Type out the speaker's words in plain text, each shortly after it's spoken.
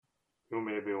You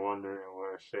may be wondering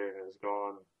where Shane has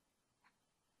gone,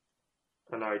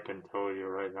 and I can tell you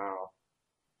right now,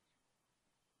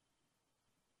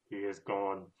 he is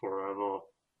gone forever.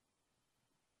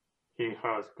 He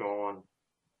has gone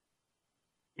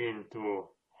into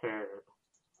hell,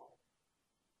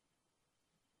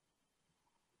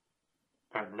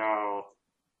 and now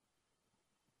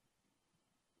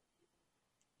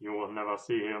you will never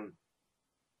see him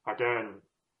again.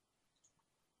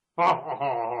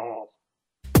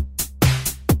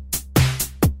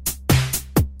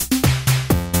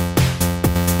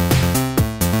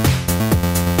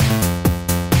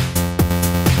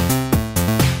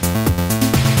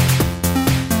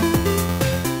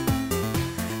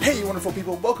 Hey, wonderful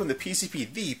people, welcome to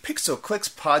PCP, the Pixel Clicks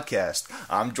podcast.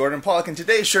 I'm Jordan Pollock, and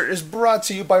today's shirt is brought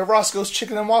to you by Roscoe's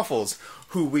Chicken and Waffles,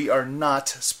 who we are not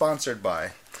sponsored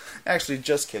by. Actually,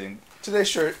 just kidding. Today's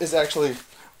shirt is actually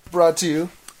brought to you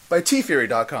by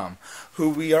TFury.com, who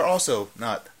we are also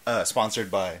not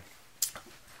sponsored by.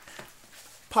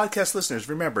 Podcast listeners,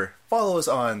 remember, follow us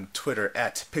on Twitter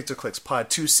at PixelClicksPod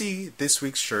to see this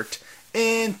week's shirt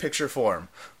in picture form.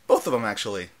 Both of them,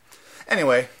 actually.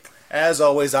 Anyway, as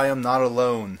always, I am not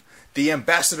alone. The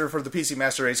ambassador for the PC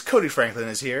Master Race, Cody Franklin,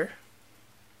 is here.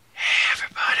 Hey,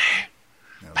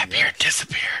 everybody. My beard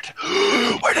disappeared.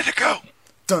 Where did it go?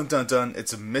 Dun dun dun,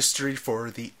 it's a mystery for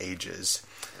the ages.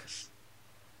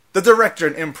 The director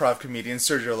and improv comedian,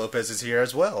 Sergio Lopez, is here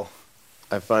as well.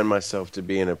 I find myself to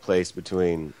be in a place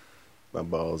between my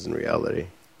balls and reality.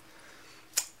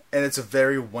 And it's a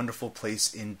very wonderful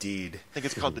place indeed. I think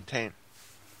it's called the taint.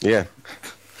 Yeah.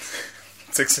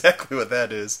 That's exactly what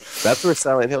that is. That's where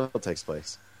Silent Hill takes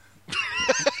place.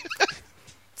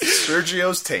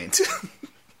 Sergio's taint.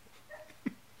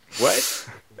 What?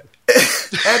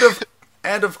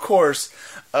 and of course,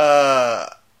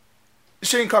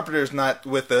 Shane Carpenter is not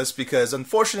with us because,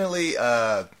 unfortunately,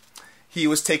 he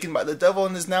was taken by the devil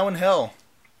and is now in hell.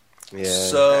 Yeah.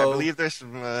 So I believe there's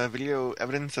some video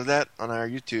evidence of that on our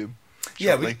YouTube.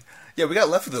 yeah, shortly. we got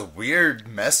left with a weird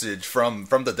message from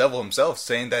the devil himself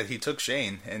saying that he took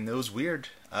Shane, and it was weird.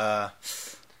 I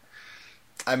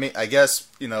mean, I guess,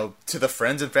 to the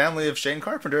friends and family of Shane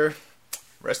Carpenter,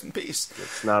 rest in peace.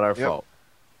 It's not our fault.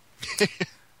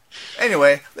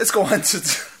 Anyway, let's go on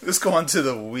to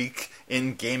the week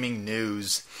in gaming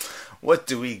news. What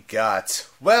do we got?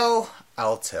 Well,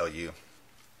 I'll tell you.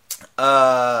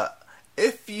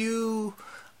 If you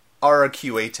are a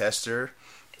QA tester,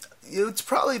 it's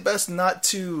probably best not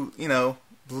to,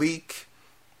 leak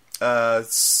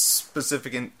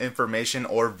specific information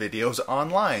or videos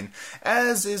online,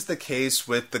 as is the case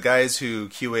with the guys who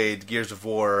QA'd Gears of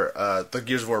War, the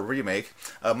Gears of War remake.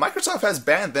 Microsoft has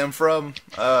banned them from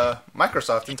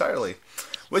Microsoft entirely,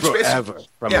 which Forever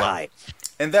from life.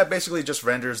 and that basically just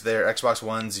renders their Xbox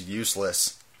Ones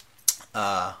useless,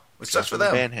 which sucks for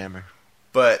them. Banhammer.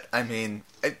 But I mean,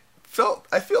 I feel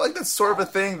like that's sort of a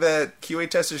thing that QA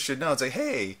testers should know. It's like,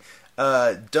 hey,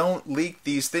 don't leak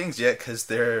these things yet because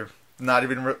they're not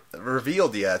even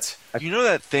revealed yet. You know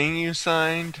that thing you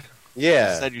signed?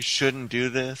 Yeah. You said you shouldn't do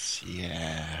this?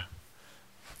 Yeah.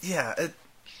 Yeah,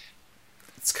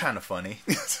 it's kind of funny.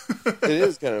 It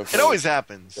is kind of It funny. always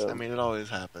happens. Yeah. I mean, it always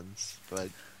happens. But,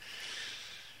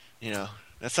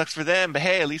 that sucks for them. But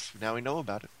hey, at least now we know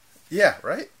about it. Yeah,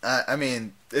 right? I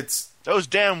mean, it's... Those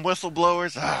damn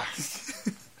whistleblowers.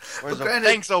 Where's the... granted-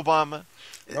 Thanks, Obama.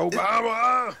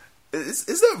 Obama! Is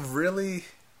that really...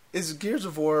 Is Gears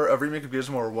of War, a remake of Gears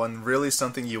of War 1, really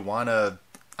something you want to,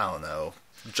 I don't know,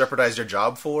 jeopardize your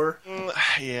job for?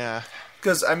 Yeah.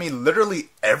 Because, I mean, literally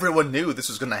everyone knew this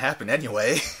was going to happen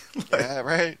anyway. Yeah,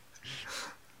 right.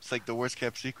 It's like the worst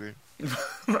kept secret.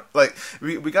 Like,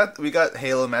 we got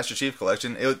Halo Master Chief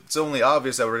Collection. It's only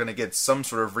obvious that we're going to get some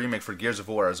sort of remake for Gears of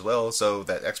War as well, so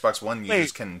that Xbox One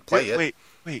users can play it.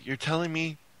 Wait, you're telling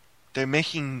me they're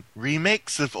making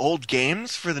remakes of old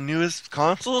games for the newest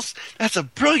consoles? That's a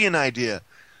brilliant idea.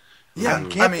 Yeah, I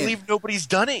can't believe nobody's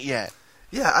done it yet.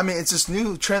 Yeah, I mean, it's this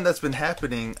new trend that's been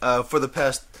happening for the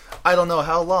past, I don't know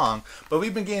how long, but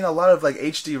we've been getting a lot of, like,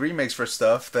 HD remakes for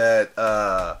stuff that,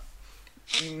 a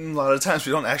lot of times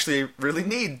we don't actually really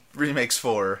need remakes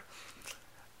for.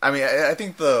 I mean, I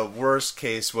think the worst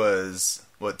case was,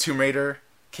 Tomb Raider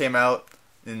came out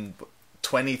in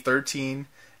 2013,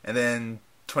 and then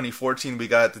 2014 we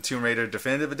got the Tomb Raider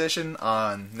Definitive Edition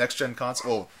on next-gen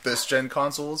this-gen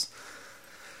consoles.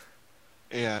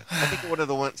 Yeah, I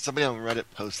think somebody on Reddit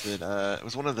posted, it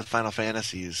was one of the Final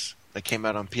Fantasies that came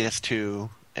out on PS2,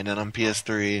 and then on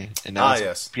PS3, and now it's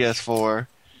yes. PS4.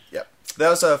 Yep. That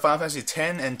was Final Fantasy X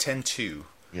and X-2.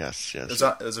 Yes. It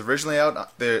was originally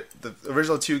out. The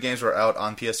original 2 games were out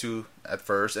on PS2 at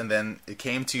first, and then it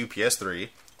came to PS3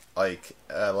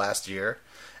 last year,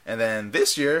 and then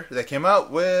this year they came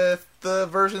out with the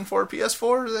version for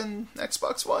PS4 and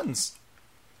Xbox Ones.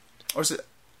 Or is it?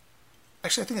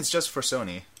 Actually, I think it's just for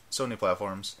Sony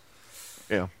platforms.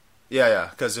 Yeah. Yeah,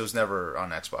 because it was never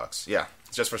on Xbox. Yeah,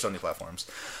 it's just for Sony platforms,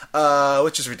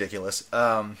 which is ridiculous.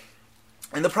 And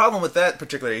the problem with that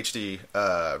particular HD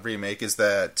remake is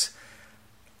that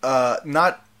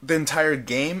not the entire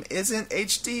game isn't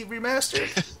HD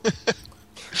remastered.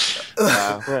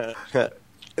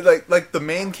 Like the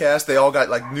main cast, they all got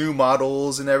like new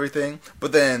models and everything,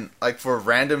 but then like for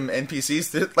random NPCs,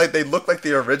 they look like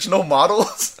the original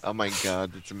models. Oh my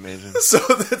god, it's amazing. So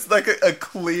that's like a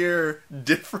clear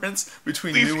difference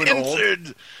between new and old. We've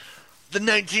entered the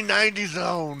 1990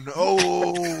 zone.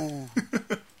 Oh,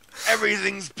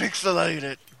 everything's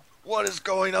pixelated. What is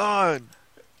going on?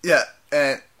 Yeah,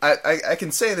 and I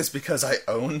can say this because I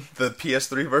own the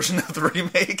PS3 version of the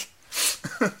remake.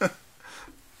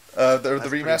 The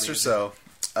remaster, so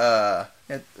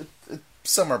it's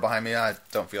somewhere behind me. I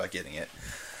don't feel like getting it,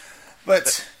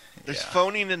 but there's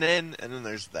phoning it in, and then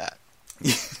there's that.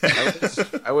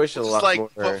 I wish a lot more.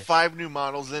 Put 5 new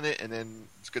models in it, and then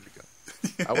it's good to go.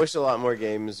 I wish a lot more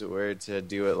games were to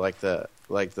do it like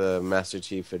the Master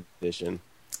Chief Edition.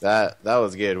 That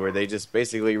was good, where they just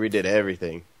basically redid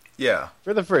everything. Yeah,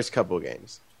 for the first couple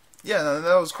games. Yeah, no,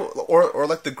 that was cool. Or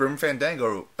like the Grim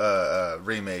Fandango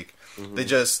remake. Mm-hmm. They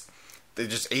just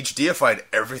HDified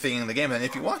everything in the game, and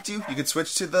if you want to, you could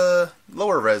switch to the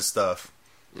lower res stuff.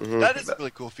 Mm-hmm. That is a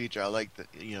really cool feature. I like that.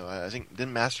 I think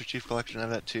didn't Master Chief Collection have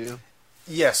that too?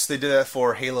 Yes, they did that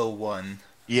for Halo 1.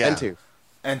 Yeah,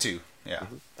 and 2. Yeah,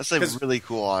 mm-hmm. That's a really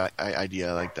cool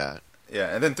idea. I like that.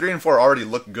 Yeah, and then 3 and 4 already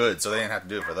look good, so they didn't have to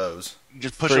do it for those.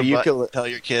 Just push a button, tell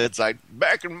your kids,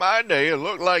 back in my day, it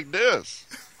looked like this.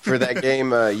 For that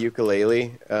game,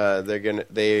 Yooka-Laylee,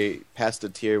 they passed a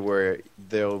tier where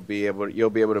you'll be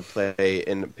able to play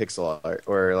in pixel art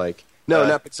or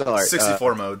not pixel art,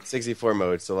 64 mode. 64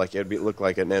 mode, so it'd look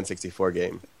like an N64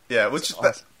 game. Yeah, which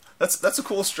awesome. That's a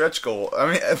cool stretch goal.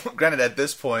 I mean, granted, at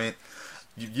this point,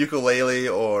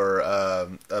 Yooka-Laylee or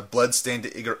Bloodstained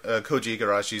Koji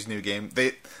Igarashi's new game,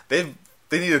 they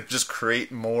need to just create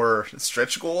more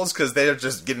stretch goals because they are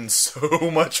just getting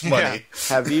so much money.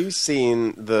 Yeah. Have you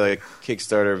seen the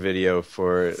Kickstarter video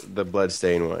for the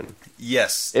Bloodstained one?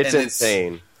 Yes, it's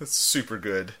insane. It's super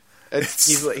good.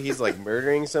 He's like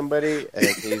murdering somebody, and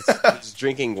he's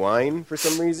drinking wine for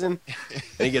some reason,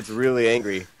 and he gets really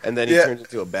angry, and then he turns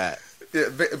into a bat. Yeah,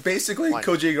 basically,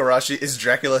 Koji Igarashi is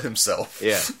Dracula himself.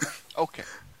 Yeah. Okay.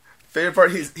 Favorite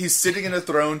part, he's sitting in a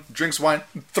throne, drinks wine,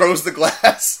 throws the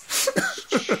glass.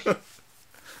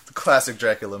 The classic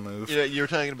Dracula move. You were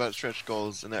talking about stretch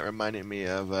goals, and that reminded me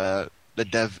of the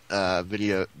dev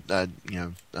video,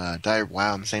 diary.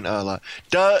 Wow, I'm saying a lot.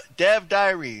 Dev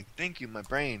diary. Thank you, my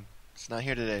brain. It's not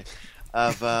here today.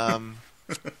 Of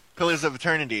Pillars of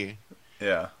Eternity.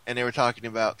 Yeah. And they were talking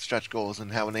about stretch goals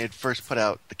and how when they had first put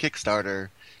out the Kickstarter,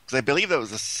 because I believe that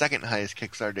was the second highest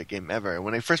Kickstarter game ever.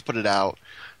 When they first put it out,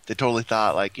 they totally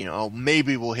thought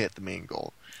maybe we'll hit the main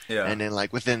goal. Yeah. And then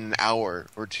within an hour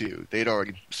or two, they'd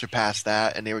already surpassed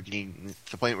that, and they were getting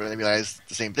to the point where they realized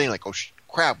the same thing,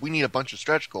 crap, we need a bunch of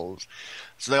stretch goals.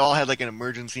 So they all had an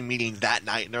emergency meeting that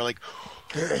night, and they're like,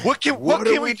 what can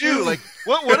we do?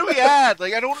 What do we add?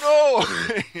 I don't know.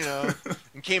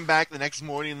 And came back the next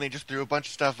morning, and they just threw a bunch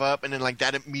of stuff up, and then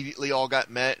that immediately all got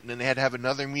met, and then they had to have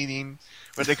another meeting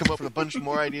where they come up with a bunch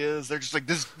more ideas. They're just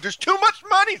there's too much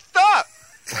money, stop!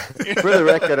 For the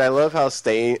record, I love how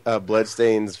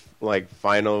Bloodstained's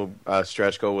final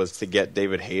stretch goal was to get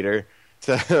David Hayter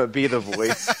to be the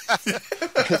voice.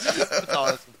 That's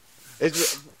awesome.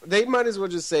 They might as well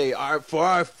just say,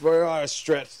 for our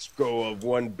stretch goal of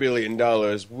 $1 billion,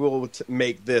 we'll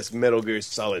make this Metal Gear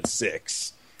Solid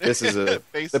 6. This is the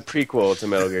prequel to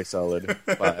Metal Gear Solid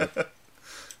 5.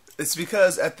 It's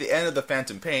because at the end of the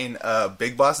Phantom Pain,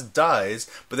 Big Boss dies,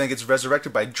 but then gets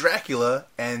resurrected by Dracula,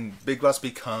 and Big Boss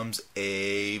becomes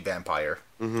a vampire.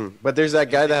 Mm-hmm. But there's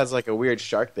that guy that has a weird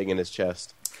shark thing in his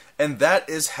chest. And that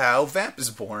is how Vamp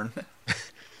is born.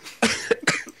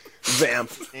 Vamp.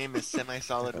 His name is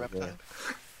Semi-Solid Reptile.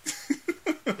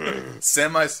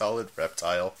 Semi-Solid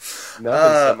Reptile.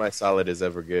 Nothing semi-solid is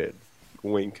ever good.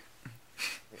 Wink.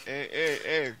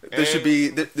 Hey. There should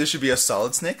be a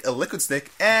solid snake, a liquid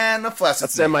snake, and a flaccid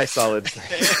snake. Semi-solid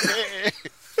snake.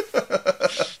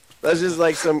 That's just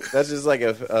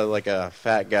a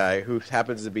fat guy who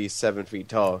happens to be 7 feet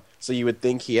tall. So you would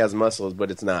think he has muscles,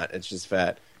 but it's not. It's just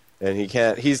fat, and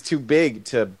he's too big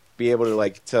to be able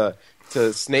to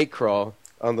to snake crawl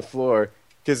on the floor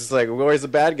because it's like, where's the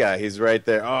bad guy? He's right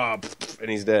there. Oh, and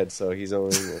he's dead. So he's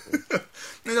only.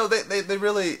 They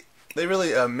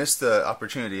really missed the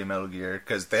opportunity in Metal Gear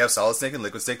because they have Solid Snake and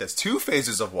Liquid Snake. That's 2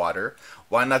 phases of water.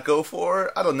 Why not go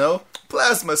for, I don't know,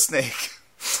 Plasma Snake?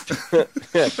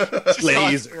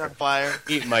 Blazer on fire.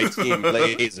 Eat my team,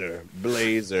 Blazer,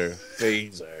 Phaser.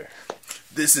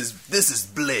 This is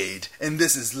Blade, and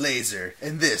this is Laser,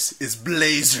 and this is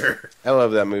Blazer. I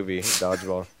love that movie,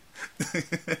 Dodgeball.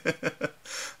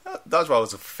 Dodgeball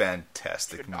was a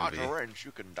fantastic You can movie. dodge a wrench,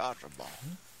 you can dodge a ball.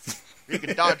 You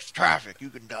can dodge traffic, you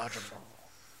can dodge a ball.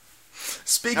 Now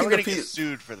Speaking we're gonna of get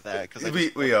sued for that. Cause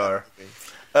we are.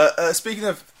 Speaking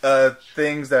of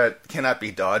things that cannot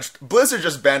be dodged, Blizzard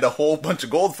just banned a whole bunch of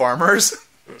gold farmers.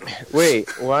 Wait,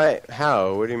 why?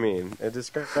 How? What do you mean?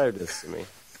 Describe this to me.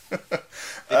 They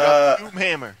got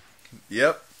Doomhammer.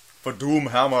 Yep, for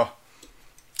Doomhammer.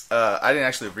 I didn't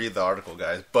actually read the article,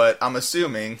 guys, but I'm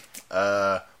assuming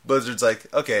Blizzard's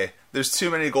like, okay, there's too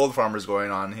many gold farmers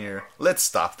going on here. Let's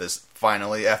stop this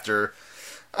finally after,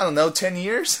 I don't know, 10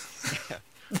 years? Yeah.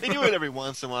 They do it every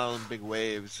once in a while in big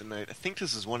waves, and I think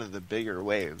this is one of the bigger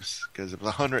waves because it was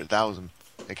 100,000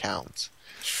 accounts.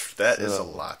 That is a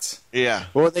lot. Yeah.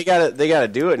 Well, they gotta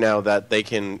do it now that they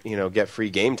can, get free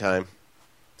game time.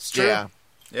 It's true. Yeah.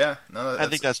 Yeah, no, I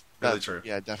think that's really true.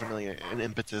 Yeah, definitely an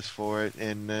impetus for it,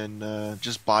 and then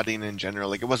just botting in general.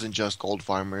 Like, it wasn't just gold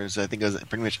farmers. I think it was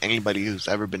pretty much anybody who's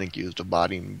ever been accused of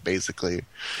botting. Basically,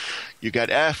 you got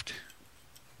effed.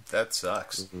 That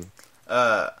sucks.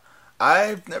 Mm-hmm.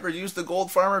 I've never used the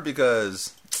gold farmer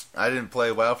because I didn't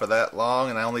play WoW for that long,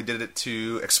 and I only did it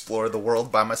to explore the world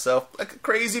by myself like a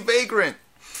crazy vagrant.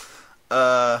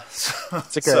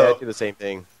 It's okay. I do the same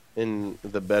thing in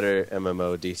the better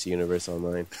MMO DC Universe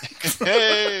Online.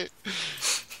 Hey,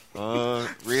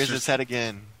 rears his head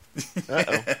again.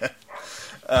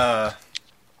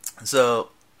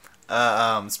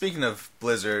 Speaking of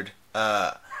Blizzard,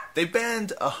 they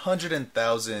banned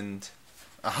 100,000.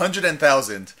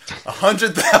 100,000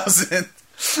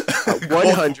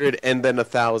 100 and then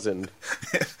 1,000.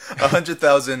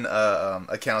 100,000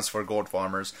 accounts for gold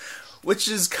farmers, which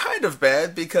is kind of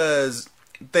bad because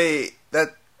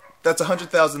that's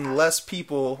 100,000 less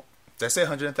people. Did I say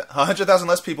 100,000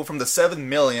 less people from the 7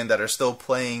 million that are still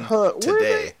playing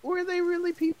today? Were they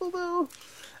really people though?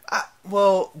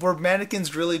 Well, were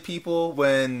mannequins really people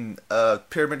when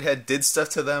Pyramid Head did stuff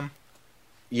to them?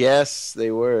 Yes, they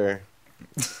were.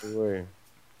 They were.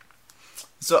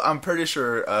 So I'm pretty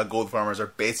sure gold farmers are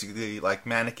basically like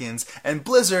mannequins, and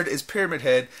Blizzard is Pyramid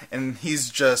Head, and he's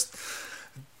just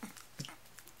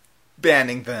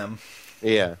banning them.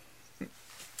 Yeah.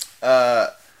 Yeah.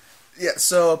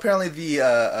 So apparently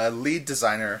the lead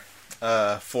designer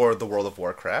for the World of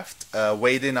Warcraft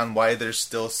weighed in on why there's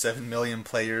still 7 million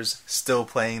players still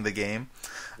playing the game.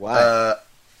 Why?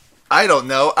 I don't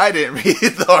know. I didn't read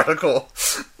the article.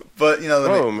 But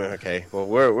okay. Well,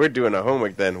 we're doing our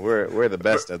homework then. We're the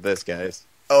best at this, guys.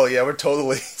 Oh yeah, we're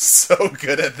totally so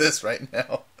good at this right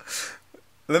now.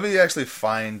 Let me actually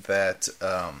find that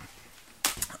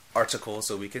article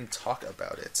so we can talk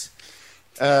about it.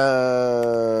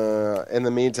 In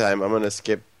the meantime, I'm gonna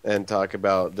skip and talk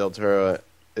about Del Toro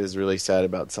is really sad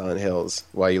about Silent Hills.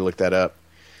 Why you look that up?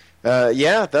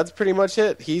 Yeah, that's pretty much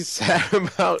it. He's sad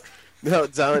about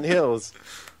Silent Hills.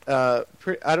 I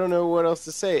don't know what else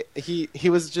to say. He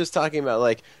was just talking about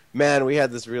like, man, we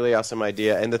had this really awesome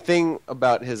idea, and the thing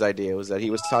about his idea was that he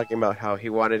was talking about how he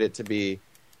wanted it to be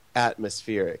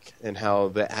atmospheric, and how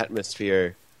the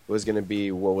atmosphere was going to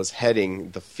be what was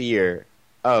heading the fear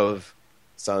of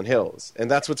Silent Hills,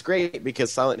 and that's what's great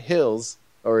because Silent Hill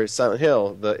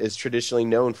is traditionally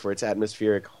known for its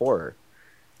atmospheric horror.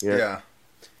 Yeah.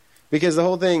 Because the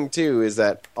whole thing too is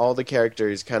that all the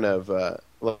characters kind of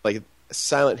like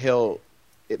Silent Hill,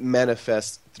 it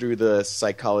manifests through the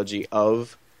psychology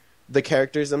of the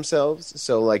characters themselves.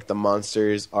 So, like, the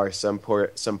monsters are some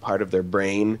part of their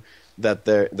brain that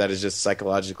is just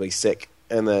psychologically sick.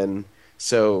 And then,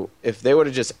 so if they would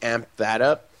have just amped that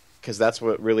up, because that's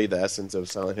what really the essence of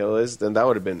Silent Hill is, then that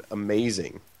would have been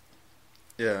amazing.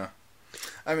 Yeah,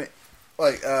 I mean,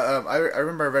 like, I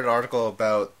remember I read an article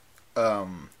about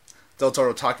Del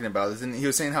Toro talking about this, and he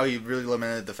was saying how he really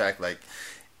lamented the fact, like,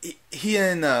 he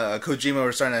and Kojima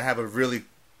were starting to have a really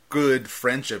good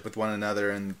friendship with one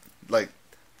another, and like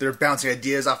they're bouncing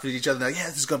ideas off of each other. Like, yeah,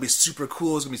 this is gonna be super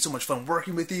cool. It's gonna be so much fun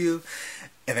working with you.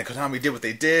 And then Konami did what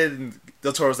they did, and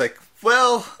Del Toro was like,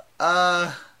 "Well,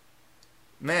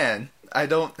 man, I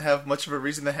don't have much of a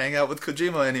reason to hang out with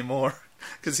Kojima anymore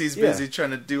because he's busy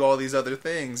trying to do all these other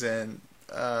things." And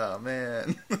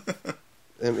man,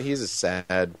 he's a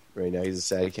sad right now. He's a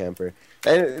sad camper,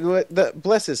 and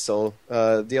bless his soul.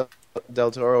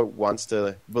 Del Toro wants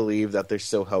to believe that there's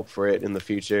still hope for it in the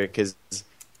future, because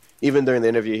even during the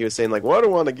interview he was saying like, "Well, I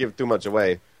don't want to give too much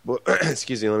away." But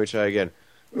excuse me, let me try again.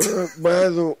 But I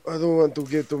don't want to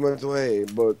give too much away.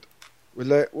 But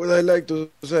what I like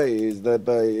to say is that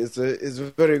it's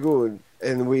very good,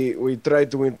 and we try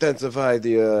to intensify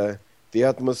the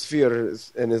atmosphere,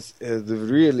 and it's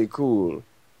really cool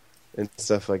and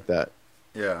stuff like that.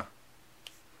 Yeah.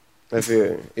 I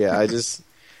feel, yeah,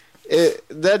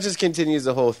 that just continues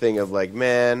the whole thing of like,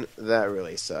 man, that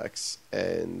really sucks,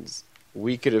 and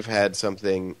we could have had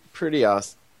something pretty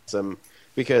awesome,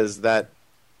 because that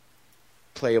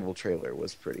playable trailer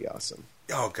was pretty awesome.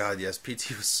 Oh god, yes,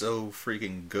 PT was so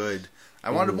freaking good.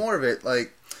 I wanted more of it.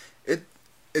 Like, it.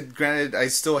 Granted, I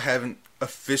still haven't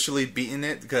officially beaten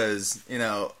it, because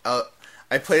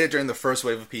I played it during the first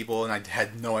wave of people, and I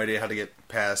had no idea how to get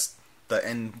past the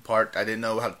end part. I didn't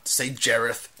know how to say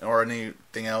Jareth or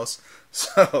anything else,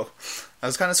 so I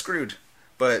was kind of screwed.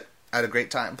 But I had a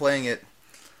great time playing it,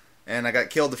 and I got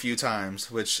killed a few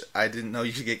times, which I didn't know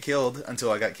you could get killed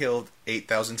until I got killed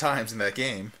 8,000 times in that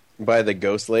game. By the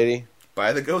ghost lady?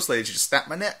 By the ghost lady. She just snapped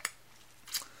my neck.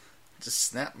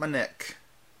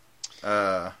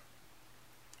 But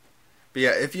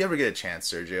yeah, if you ever get a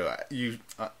chance, Sergio,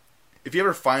 if you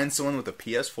ever find someone with a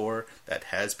PS4 that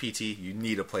has PT, you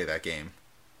need to play that game.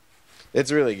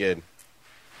 It's really good.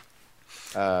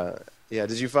 Yeah,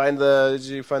 did you find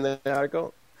the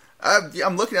article? Yeah,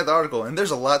 I'm looking at the article, and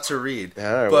there's a lot to read. All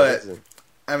right, but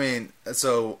I mean,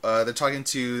 so they're talking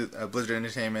to Blizzard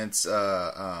Entertainment's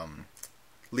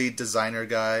lead designer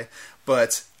guy,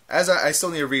 but as I still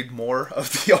need to read more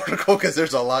of the article because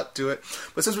there's a lot to it.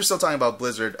 But since we're still talking about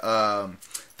Blizzard,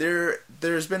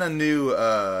 there's been a new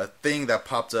thing that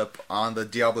popped up on the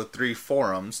Diablo 3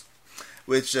 forums,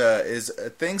 which is a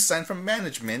thing signed from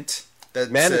management that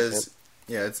says,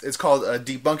 yeah, it's called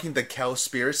Debunking the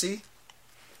Cowspiracy.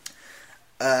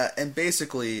 And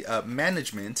basically,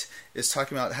 management is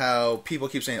talking about how people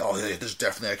keep saying, "Oh, there's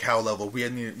definitely a cow level. We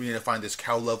need to find this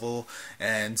cow level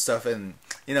and stuff." And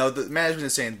the management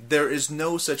is saying there is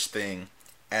no such thing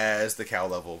as the cow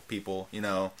level. People,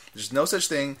 there's no such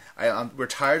thing. We're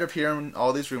tired of hearing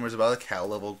all these rumors about a cow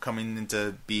level coming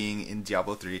into being in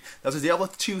Diablo 3. That was a Diablo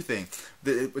 2 thing.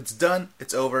 It's done.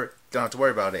 It's over. Don't have to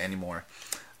worry about it anymore.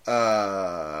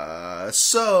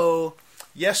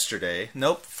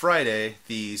 Friday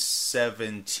the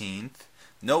 17th.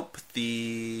 I'm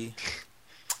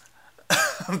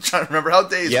trying to remember how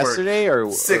days yesterday work.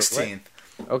 Or 16th.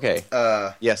 Okay.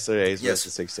 Yesterday is the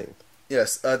 16th.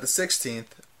 Yes, the 16th.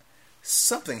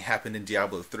 Something happened in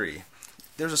Diablo 3.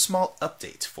 There's a small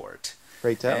update for it.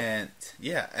 Great tell. And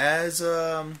yeah, as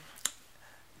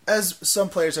some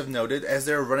players have noted, as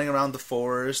they're running around the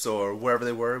forest or wherever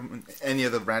they were, any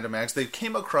of the random acts, they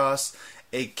came across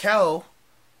a cow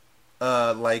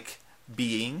like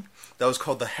being that was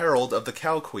called the Herald of the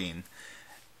Cow Queen.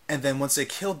 And then once they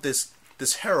killed this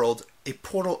herald, a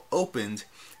portal opened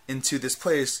into this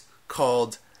place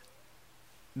called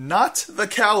Not the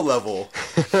Cow Level.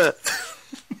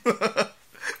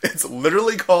 It's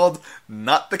literally called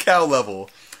Not the Cow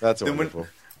Level. That's wonderful.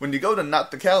 When you go to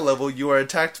Not the Cow Level, you are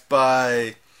attacked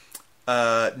by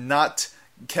not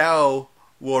cow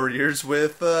warriors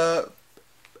with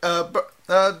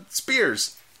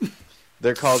spears.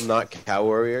 They're called not cow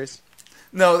warriors?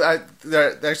 No,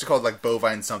 they're actually called like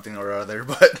bovine something or other,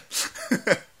 but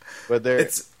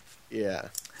it's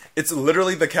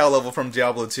literally the cow level from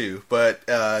Diablo 2, but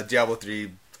Diablo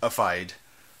 3-ified.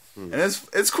 And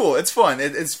it's cool. It's fun.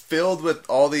 It's filled with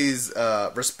all these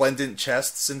resplendent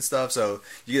chests and stuff, so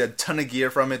you get a ton of gear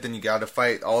from it. Then you got to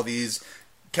fight all these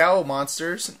cow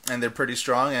monsters, and they're pretty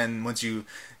strong. And once you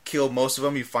kill most of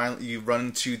them, you run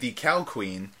into the Cow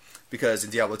Queen. Because in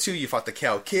Diablo 2, you fought the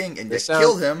Cow King and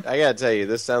killed him. I gotta tell you,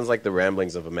 this sounds like the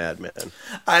ramblings of a madman.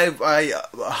 I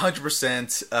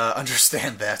 100%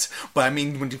 understand that. But I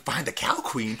mean, when you find the Cow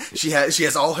Queen, she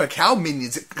has all her cow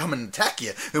minions come and attack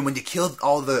you. And when you kill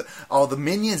all the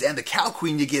minions and the Cow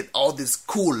Queen, you get all this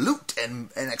cool loot and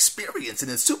experience, and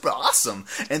it's super awesome.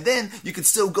 And then you can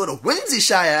still go to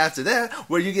Whimsyshire after that,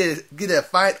 where you get to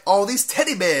fight all these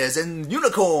teddy bears and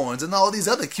unicorns and all these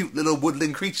other cute little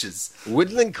woodland creatures.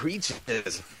 Woodland creatures. What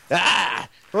are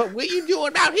you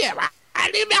doing out here?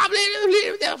 I live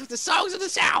the songs of the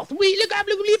South. We look up,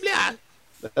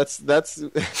 That's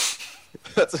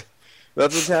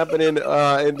what's happening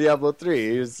in Diablo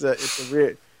 3.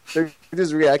 They're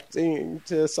just reacting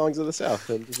to songs of the South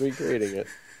and just recreating it.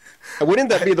 Wouldn't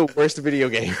that be the worst video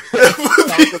game?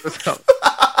 Songs of the South.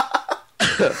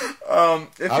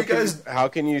 How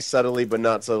can you subtly but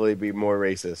not subtly be more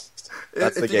racist?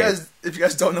 That's the game. If you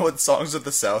guys don't know what Songs of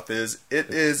the South is, it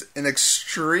is an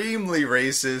extremely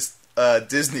racist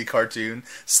Disney cartoon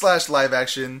 / live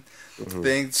action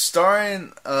thing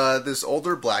starring this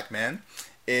older black man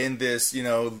in this,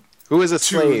 who is a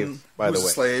slave, by the way.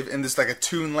 Slave in this like a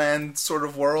Toonland sort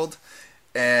of world.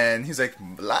 And he's like,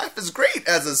 life is great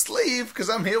as a slave because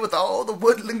I'm here with all the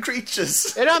woodland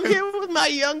creatures. And I'm here with my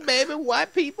young baby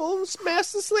white people,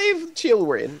 master slave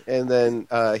children. And then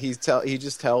he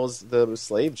just tells the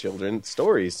slave children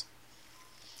stories.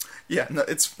 Yeah, no,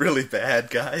 it's really bad,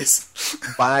 guys.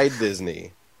 By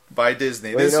Disney. By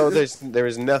Disney. Well, there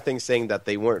is nothing saying that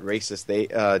they weren't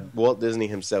racist. Walt Disney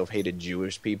himself hated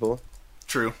Jewish people.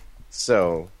 True.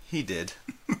 So... He did.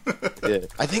 Yeah.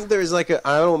 I think there's I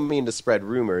don't mean to spread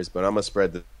rumors, but I'm going to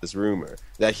spread this rumor.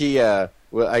 That he, at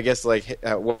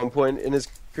one point in his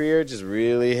career, just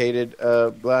really hated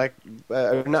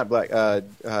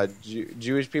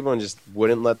Jewish people and just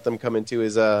wouldn't let them come into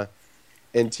his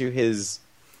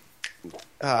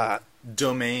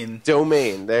domain.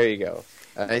 Domain, there you go.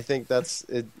 I think that's,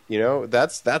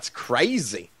 that's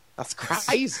crazy. That's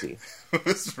crazy.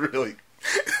 It's really...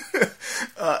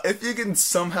 if you can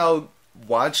somehow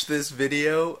watch this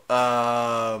video,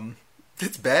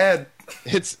 it's bad.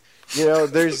 It's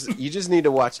you just need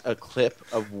to watch a clip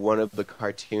of one of the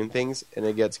cartoon things, and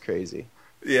it gets crazy.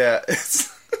 Yeah,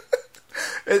 it's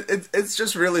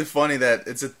just really funny that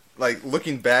it's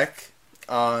looking back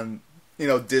on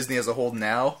Disney as a whole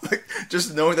now,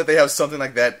 just knowing that they have something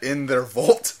like that in their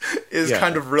vault is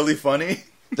kind of really funny.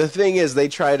 The thing is, they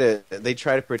try to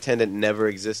pretend it never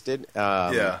existed.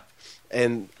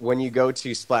 And when you go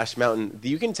to Splash Mountain,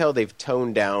 you can tell they've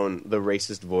toned down the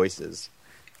racist voices.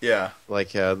 Yeah,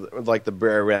 like the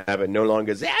Brer Rabbit no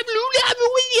longer says,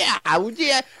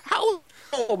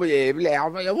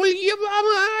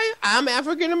 I'm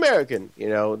African American.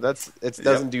 It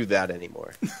doesn't do that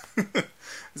anymore.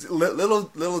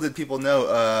 Little did people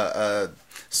know,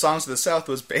 Songs of the South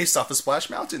was based off of Splash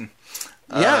Mountain.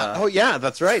 Yeah,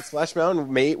 that's right. Splash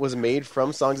Mountain was made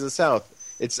from Songs of the South.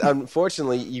 It's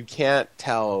unfortunately you can't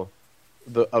tell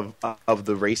of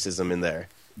the racism in there,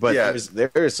 but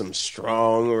there is some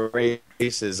strong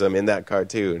racism in that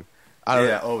cartoon.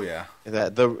 It's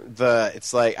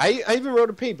like I even wrote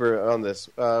a paper on this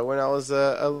when I was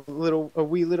a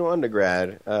wee little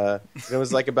undergrad. It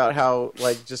was about how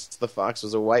just the fox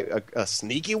was a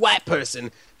sneaky white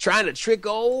person trying to trick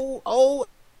old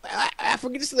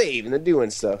African slave into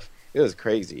doing stuff. It was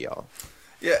crazy, y'all.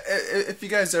 Yeah, if you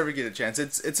guys ever get a chance,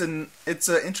 it's an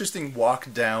interesting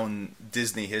walk down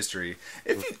Disney history.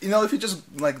 If you just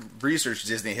research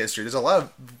Disney history, there's a lot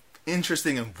of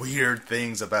interesting and weird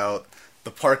things about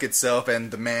the park itself and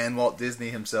the man Walt Disney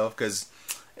himself, because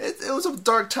it was a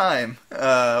dark time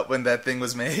when that thing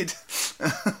was made.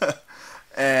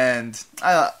 And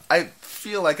I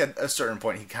feel like at a certain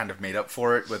point he kind of made up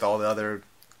for it with all the other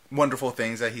wonderful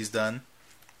things that he's done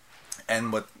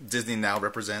and what Disney now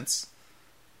represents.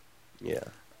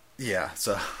 Yeah,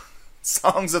 so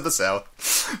Songs of the South,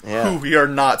 who we are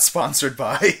not sponsored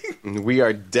by. We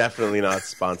are definitely not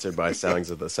sponsored by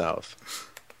Songs of the South.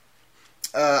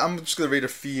 I'm just going to read a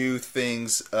few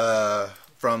things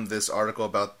from this article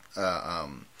about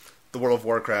the World of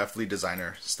Warcraft lead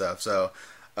designer stuff. So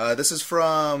this is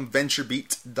from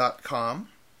VentureBeat.com.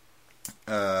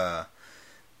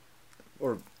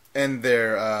 And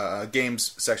their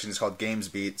games section is called Games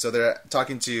Beat. So they're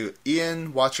talking to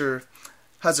Ian Watcher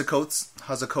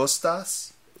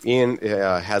Hazakostas. Ian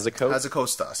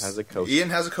Hazakostas. Ian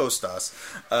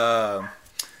Hazakostas.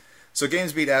 So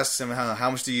Games Beat asks him, how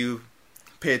much do you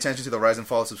pay attention to the rise and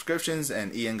fall of subscriptions?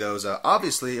 And Ian goes,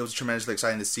 obviously it was tremendously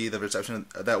exciting to see the reception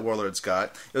that Warlords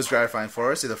got. It was gratifying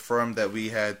for us. It affirmed that we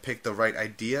had picked the right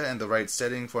idea and the right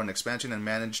setting for an expansion and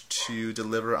managed to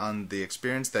deliver on the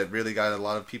experience that really got a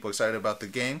lot of people excited about the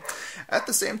game. At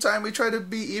the same time, we try to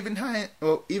be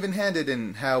even-handed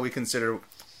in how we consider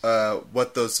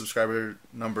what those subscriber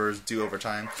numbers do over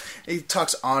time. He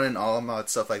talks on and on about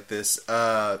stuff like this.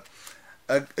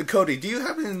 Cody, do you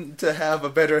happen to have a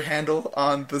better handle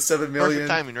on the 7 million? Perfect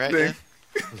timing, right? Thing?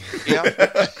 Yeah.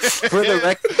 For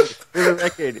the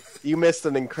record, you missed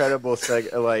an incredible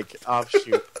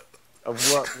offshoot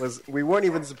of what was. We weren't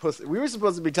even supposed to. We were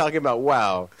supposed to be talking about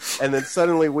WoW, and then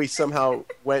suddenly we somehow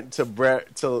went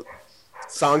to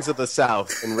Songs of the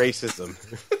South and racism.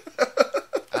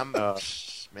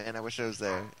 Man, I wish I was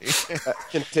there.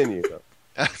 Continue though.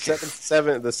 Okay.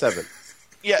 The seventh.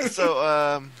 Yeah.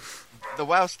 So the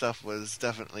WoW stuff was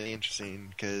definitely interesting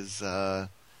because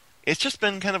it's just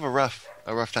been kind of a rough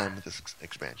time with this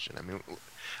expansion. I mean,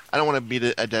 I don't want to beat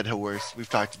a dead horse. We've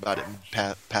talked about it in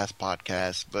past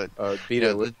podcasts, but beat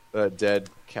a dead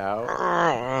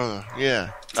cow.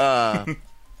 Yeah.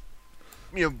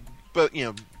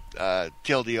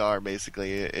 TLDR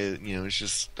basically, it's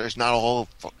just there's not a whole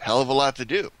hell of a lot to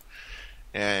do,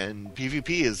 and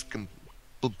PvP is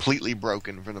completely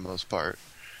broken for the most part.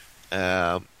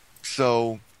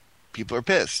 So people are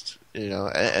pissed,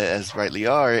 as rightly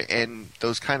are, and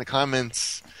those kind of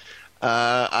comments,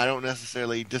 I don't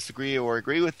necessarily disagree or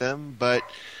agree with them, but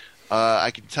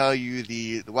I can tell you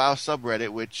the WoW subreddit,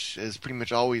 which has pretty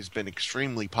much always been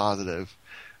extremely positive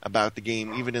about the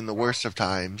game, even in the worst of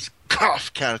times.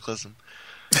 Cough, Cataclysm.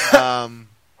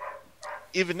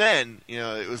 Even then,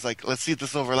 it was like, let's see the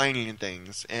silver lining in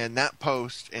things. And that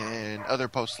post and other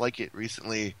posts like it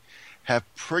recently have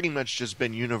pretty much just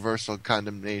been universal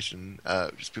condemnation.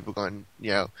 Just people going,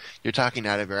 you're talking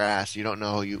out of your ass. You don't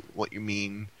know what you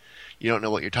mean. You don't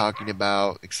know what you're talking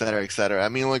about, et cetera, et cetera. I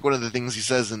mean, like, one of the things he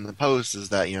says in the post is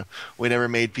that, we never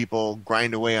made people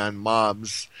grind away on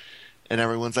mobs. And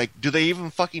everyone's like, do they even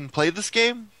fucking play this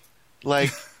game?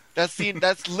 Like, that's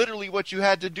literally what you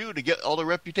had to do to get all the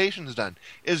reputations done,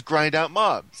 is grind out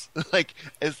mobs. Like,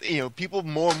 as people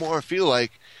more and more feel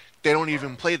like they don't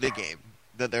even play the game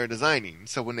that they're designing.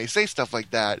 So when they say stuff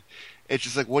like that, it's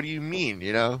just like, what do you mean,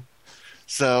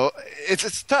 So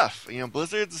it's tough.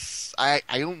 Blizzard's, I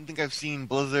don't think I've seen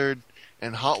Blizzard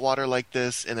and hot water like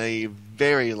this in a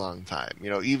very long time.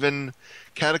 Even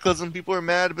Cataclysm, people are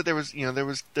mad, but there was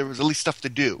at least stuff to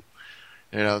do.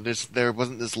 There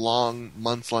wasn't this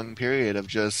months long period of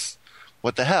just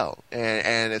what the hell,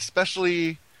 and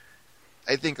especially,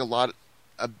 I think a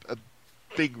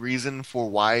big reason for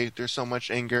why there's so much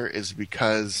anger is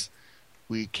because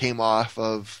we came off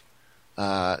of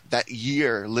that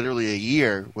year, literally a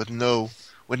year, with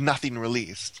nothing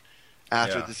released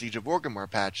after the Siege of Orgrimmar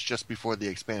patch, just before the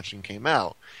expansion came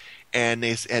out. And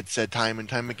they had said time and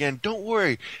time again, don't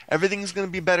worry, everything's going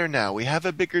to be better now. We have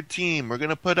a bigger team. We're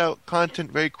going to put out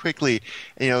content very quickly.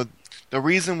 The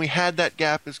reason we had that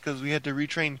gap is because we had to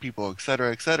retrain people, et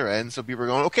cetera, et cetera. And so people are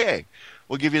going, okay,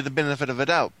 we'll give you the benefit of a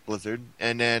doubt, Blizzard.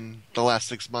 And then the last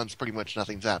 6 months, pretty much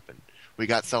nothing's happened. We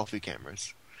got selfie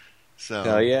cameras. So,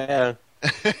 hell yeah.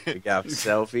 We got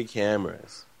selfie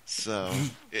cameras. So,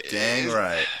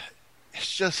 right. It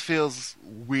just feels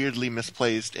weirdly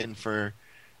misplaced, and for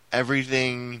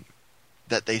everything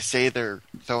that they say they're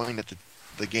throwing at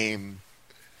the game,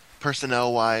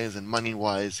 personnel-wise and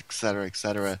money-wise, et cetera,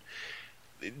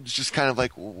 it's just kind of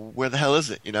like, where the hell is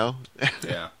it,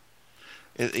 Yeah.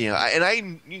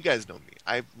 You guys know me.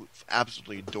 I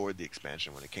absolutely adored the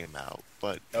expansion when it came out,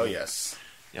 but oh yes,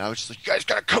 I was just like, you guys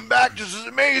gotta come back. This is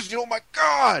amazing. Oh my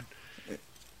god!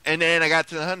 And then I got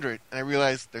to the 100, and I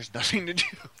realized there's nothing to do,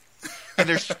 and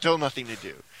there's still nothing to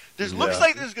do. Looks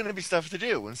like there's going to be stuff to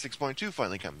do when 6.2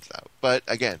 finally comes out. But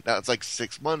again, now it's like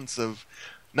 6 months of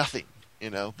nothing,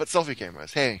 But selfie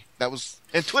cameras, hey, that was...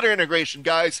 And Twitter integration,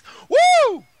 guys,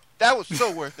 woo! That was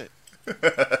so worth it.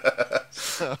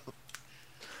 So...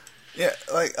 Yeah,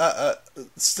 like,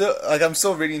 I'm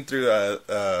still reading through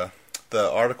the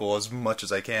article as much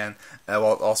as I can, while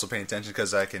also paying attention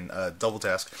because I can double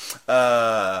task.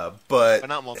 But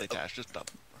not multitask, just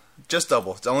double. Just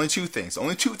double. It's only two things.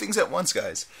 Only two things at once,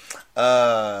 guys.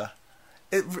 A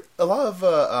lot of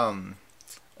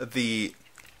the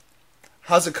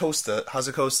Hazukosta's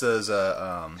Hazukoster.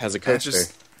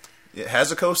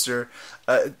 Hazukoster.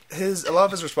 A lot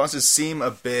of his responses seem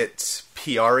a bit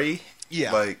PR-y.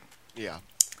 Yeah.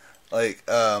 Like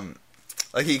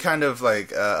he kind of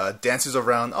dances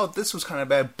around. Oh, this was kind of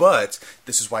bad, but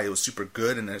this is why it was super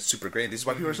good and it's super great. This is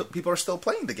why people are still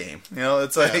playing the game.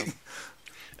 It's like. Yeah.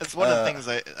 It's one of the things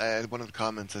one of the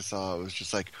comments I saw was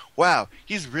just like, wow,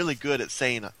 he's really good at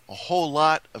saying a whole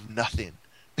lot of nothing.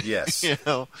 Yes.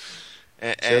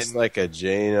 Just like a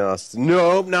Jane Austen.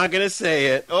 Nope, not going to say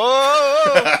it.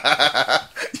 Oh!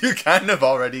 You kind of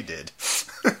already did.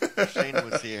 Shane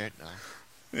was here. No.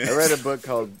 I read a book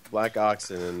called Black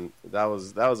Oxen, and that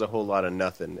was a whole lot of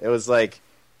nothing. It was like,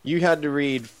 you had to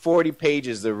read 40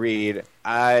 pages to read,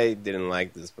 I didn't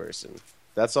like this person.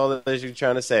 That's all that you're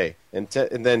trying to say, and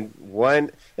then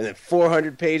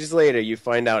 400 pages later, you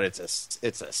find out it's a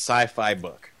sci-fi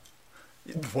book.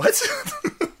 What?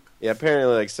 Yeah,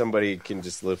 apparently, somebody can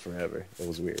just live forever. It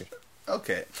was weird.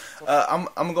 Okay, I'm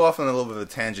gonna go off on a little bit of a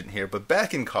tangent here, but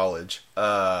back in college,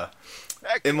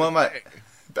 in my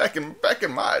back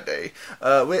in my day,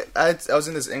 I was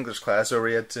in this English class where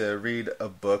we had to read a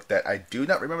book that I do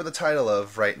not remember the title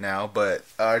of right now, but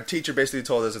our teacher basically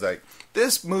told us like,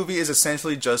 this movie is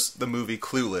essentially just the movie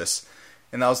Clueless,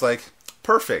 And I was like,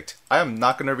 perfect. I am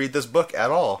not going to read this book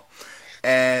at all.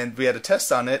 And we had a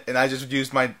test on it, and I just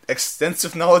used my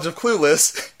extensive knowledge of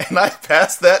Clueless, and I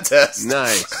passed that test.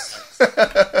 Nice. It's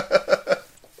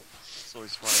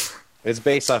always fun. It's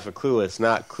based off of Clueless,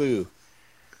 not Clue.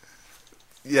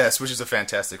 Yes, which is a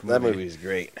fantastic movie. That movie is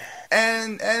great.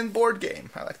 And board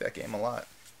game. I like that game a lot.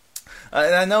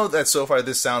 And I know that so far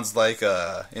this sounds like,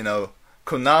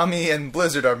 Konami and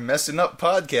Blizzard are messing up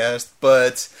podcast,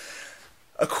 but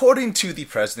according to the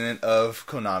president of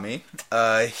Konami,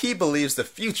 he believes the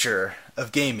future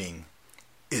of gaming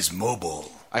is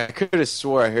mobile. I could have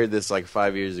swore I heard this like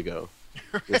 5 years ago.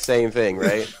 The same thing,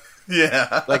 right?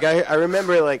 Yeah. Like, I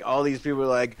remember, like, all these people were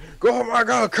like, oh my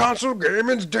god, console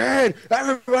gaming's dead.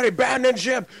 Everybody abandon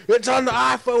ship. It's on the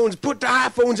iPhones. Put the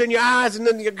iPhones in your eyes and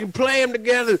then you can play them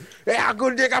together. Yeah, I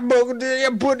could take a book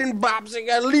and put in Bob's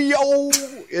and Leo.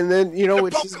 And then,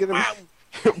 it's just going to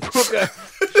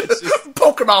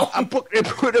Pokemon. I put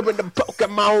them in the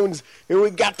Pokemons. And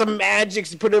we got the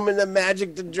Magics. Put them in the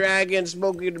Magic the Dragon,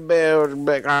 Smokey the Bear,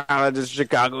 Back Island,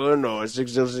 Chicago, Illinois,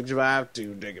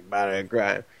 60652. Take it by that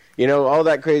crime. All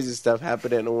that crazy stuff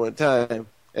happened at one time.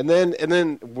 And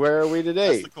then where are we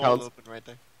today? That's the cold open right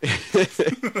there.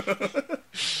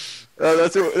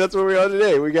 That's where we are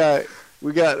today.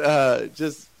 We got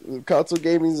just console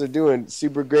gamings are doing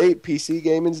super great. PC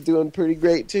gaming's doing pretty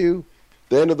great too.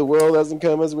 The end of the world hasn't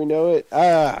come as we know it.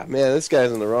 Ah, man, this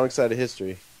guy's on the wrong side of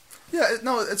history. Yeah,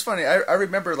 no, it's funny. I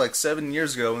remember like 7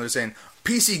 years ago when they're saying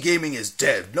PC gaming is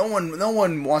dead. No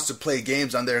one wants to play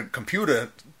games on their computer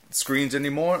screens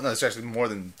anymore. No, it's actually more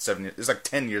than 7 years. It's like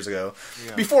 10 years ago.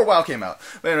 Yeah. Before WoW came out.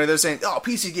 But anyway, they're saying,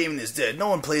 PC gaming is dead. No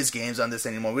one plays games on this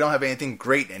anymore. We don't have anything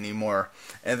great anymore.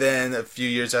 And then a few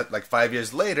years, like 5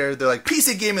 years later, they're like,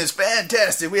 PC gaming is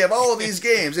fantastic. We have all these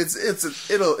games. It's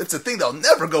a thing that'll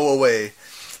never go away.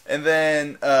 And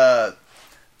then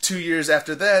 2 years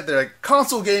after that, they're like,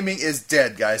 console gaming is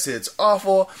dead, guys. It's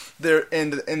awful. They're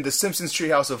in the Simpsons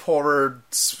Treehouse of Horror.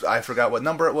 I forgot what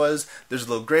number it was. There's a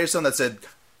little gravestone that said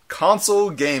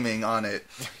console gaming on it.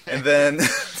 And then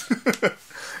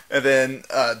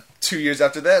 2 years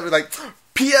after that, we're like,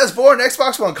 PS4 and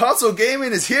Xbox One console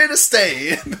gaming is here to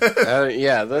stay.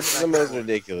 Yeah, that's the most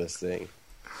ridiculous thing.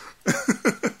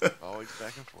 Always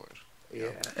back and forth.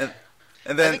 Yeah.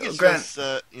 And then I think it's just,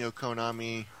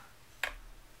 Konami.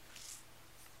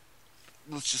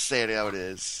 Let's just say it how it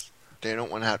is. They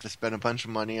don't want to have to spend a bunch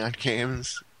of money on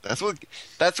games. That's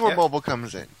where mobile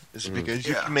comes in. Is because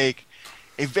you can make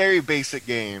a very basic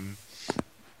game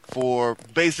for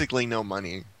basically no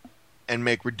money and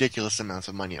make ridiculous amounts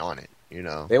of money on it.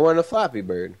 They want a Flappy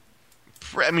Bird.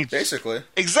 I mean, basically,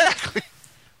 exactly.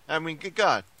 I mean, good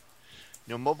God.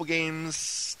 Mobile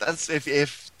games. That's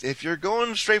if you're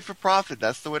going straight for profit,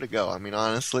 that's the way to go. I mean,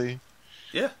 honestly,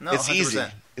 yeah, no, it's 100%. easy.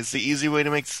 It's the easy way to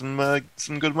make some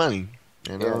good money.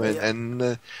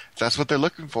 And that's what they're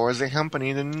looking for as a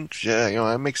company. Then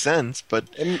that makes sense. But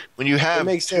when you have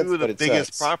two of the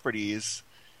biggest properties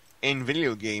in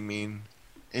video gaming,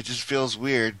 it just feels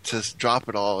weird to drop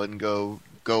it all and go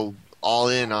all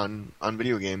in on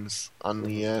video games on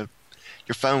the your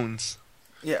phones.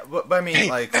 Yeah, but I mean,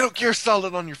 like, Metal Gear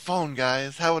Solid on your phone,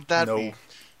 guys. How would that be?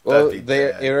 Well, it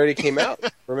already came out.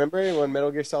 Remember when Metal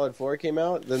Gear Solid 4 came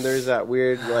out? Then there's that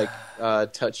weird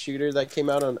touch shooter that came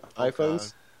out on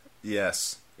iPhones.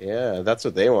 Yes. Yeah, that's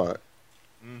what they want.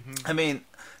 Mm-hmm. I mean,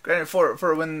 granted,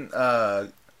 for when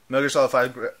Metal Gear Solid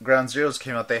 5 Ground Zeroes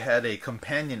came out, they had a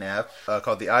companion app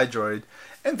called the iDroid,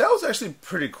 and that was actually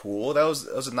pretty cool. That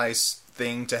was a nice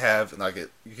thing to have. Like,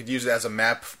 you could use it as a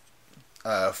map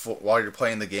while you're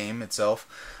playing the game itself.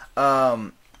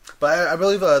 But I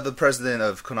believe the president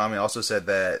of Konami also said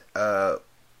that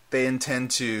they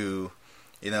intend to,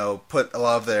 put a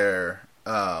lot of their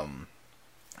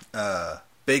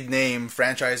big name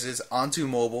franchises onto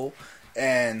mobile,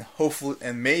 and hopefully,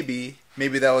 and maybe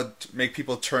that would make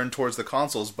people turn towards the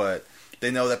consoles. But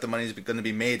they know that the money is going to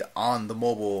be made on the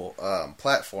mobile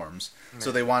platforms,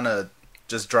 so they want to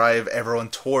just drive everyone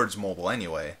towards mobile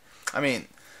anyway. I mean,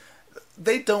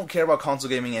 they don't care about console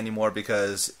gaming anymore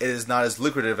because it is not as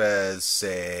lucrative as,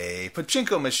 say,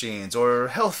 pachinko machines or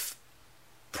health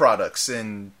products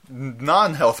and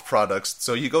non-health products,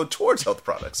 so you go towards health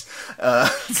products.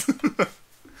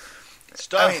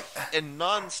 Stuff and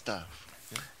non-stuff.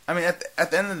 I mean,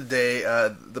 at the end of the day,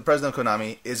 the president of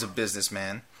Konami is a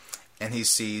businessman, and he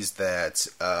sees that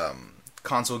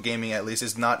console gaming, at least,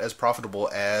 is not as profitable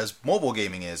as mobile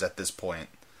gaming is at this point.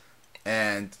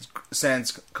 And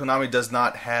since Konami does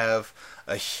not have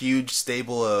a huge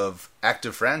stable of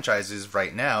active franchises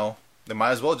right now, they might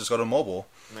as well just go to mobile.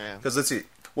 Because let's see,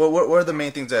 what are the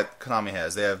main things that Konami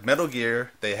has? They have Metal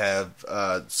Gear. They have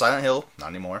Silent Hill. Not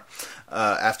anymore.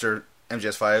 After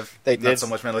MGS5, not so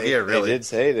much Metal Gear. Really, they did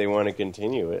say they want to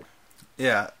continue it.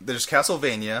 Yeah, there's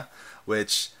Castlevania,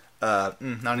 which not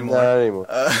anymore. Not anymore.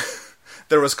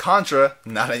 There was Contra.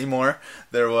 Not anymore.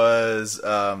 There was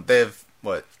they have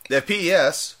what? They have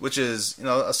PES, which is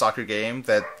a soccer game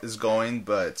that is going,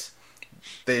 but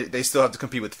they still have to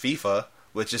compete with FIFA,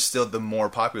 which is still the more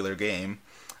popular game.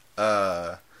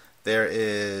 There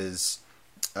is,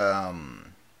 well,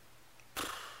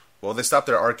 they stopped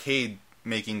their arcade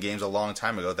making games a long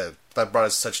time ago that brought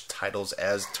us such titles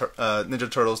as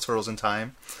Ninja Turtles, Turtles in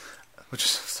Time, which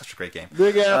is such a great game.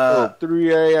 Big Apple,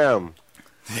 3 a.m.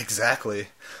 Exactly.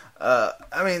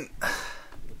 I mean,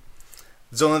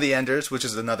 Zone of the Enders, which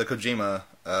is another Kojima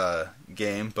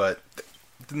game, but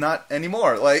not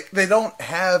anymore. Like, they don't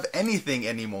have anything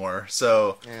anymore.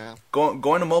 So Yeah.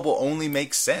 going to mobile only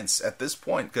makes sense at this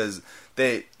point because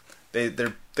they're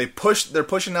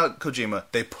pushing out Kojima.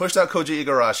 They pushed out Koji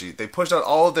Igarashi. They pushed out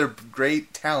all of their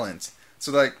great talent.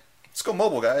 So like, let's go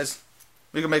mobile, guys.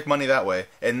 We can make money that way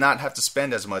and not have to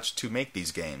spend as much to make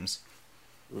these games.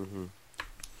 Mm-hmm.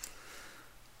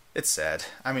 It's sad.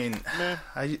 I mean, Meh.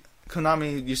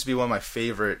 Konami used to be one of my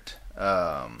favorite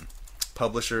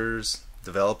publishers,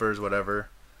 developers, whatever.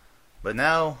 But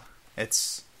now,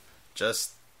 it's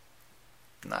just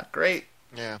not great.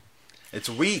 Yeah. It's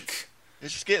weak.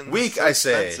 It's just getting Weak, so I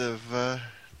say. expensive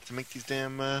to make these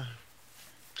damn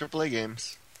AAA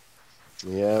games.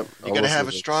 Yeah. You gotta have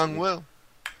a strong will.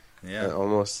 Yeah.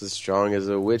 Almost as strong as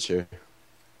a Witcher.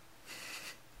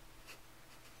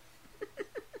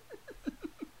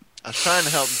 I was trying to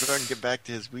help Jordan get back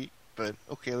to his week, but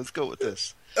okay, let's go with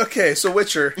this. Okay, so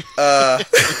Witcher.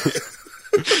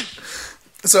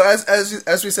 So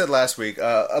as we said last week,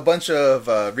 a bunch of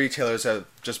retailers have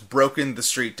just broken the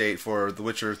street date for The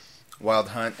Witcher Wild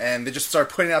Hunt, and they just start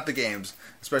putting out the games,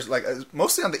 especially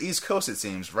mostly on the East Coast, it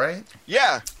seems, right?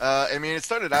 Yeah, I mean, it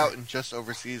started out in just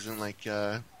overseas in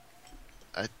the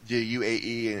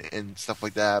UAE and stuff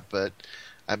like that, but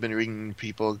I've been reading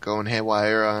people going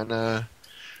haywire on, I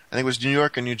think it was New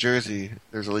York and New Jersey.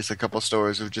 There's at least a couple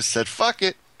stores who've just said, fuck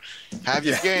it, have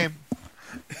your game.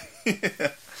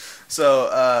 Yeah.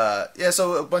 So,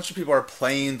 so a bunch of people are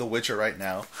playing The Witcher right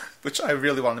now, which I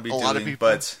really want to be doing, lot of people.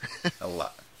 but a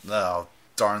lot. Oh,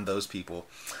 darn those people.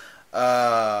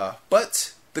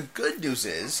 But the good news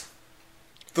is,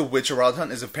 The Witcher Wild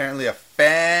Hunt is apparently a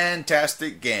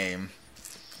fantastic game.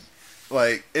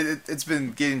 Like, it's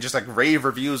been getting just rave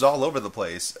reviews all over the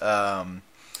place. I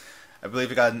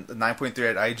believe it got a 9.3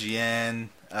 at IGN.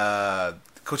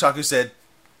 Kotaku said,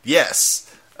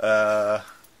 yes. It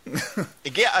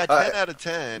got a 10 out of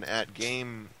 10 at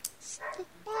GameSpot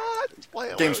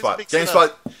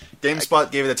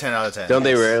gave it a 10 out of 10. Don't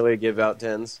they rarely give out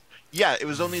 10s? Yeah, it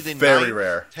was only the Very ninth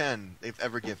rare 10 they've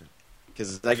ever given.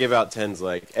 Because I give out 10s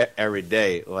every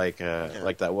day, like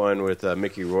that one with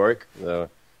Mickey Rourke, the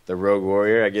Rogue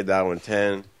Warrior. I give that one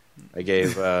 10. I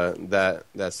gave that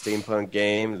steampunk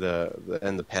game,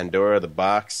 the Pandora, the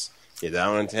box. Give that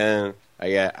one 10. I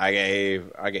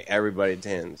gave everybody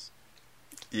 10s.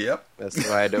 Yep. That's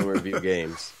why I don't review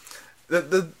games.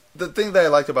 The thing that I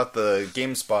liked about the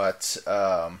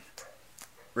GameSpot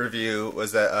review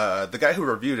was that the guy who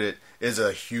reviewed it is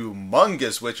a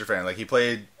humongous Witcher fan. Like, he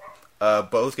played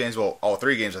both games, well, all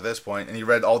three games at this point, and he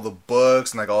read all the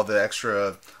books and all the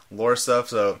extra lore stuff.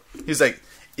 So he's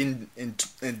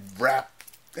enraptured.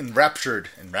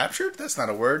 Enraptured? That's not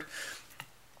a word.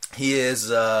 He is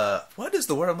what is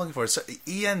the word I'm looking for?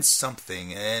 Ian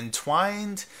something.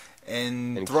 Entwined.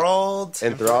 Enthralled.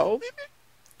 Enthralled?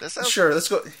 That sounds Sure, let's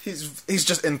go. He's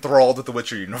just enthralled with the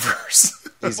Witcher universe.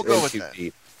 He's We'll go in with too that.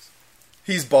 deep.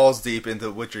 He's balls deep into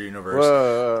the Witcher universe.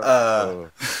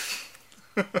 Whoa.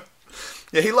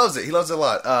 Yeah, he loves it. He loves it a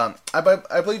lot. I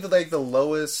believe that the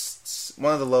lowest,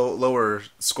 one of the lower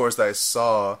scores that I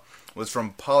saw was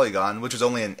from Polygon, which was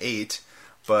only an 8.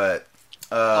 But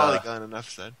Polygon, enough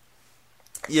said.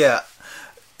 yeah.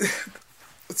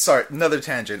 Sorry, another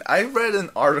tangent. I read an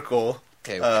article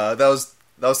that was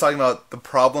talking about the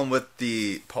problem with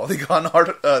the Polygon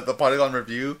the Polygon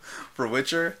review for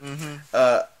Witcher.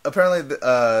 Mm-hmm. Apparently,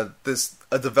 a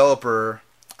developer,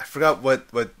 I forgot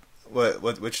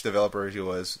which developer he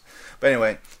was, but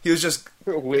anyway, he was just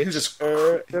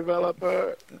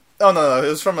developer. Oh no, it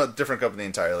was from a different company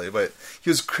entirely. But he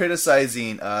was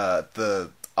criticizing the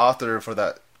author for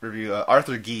that review,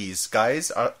 Arthur Gies.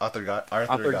 Arthur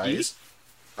Gies?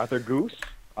 Arthur Goose?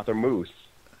 Arthur Moose.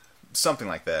 Something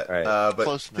like that. Right. But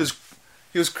Close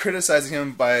he was criticizing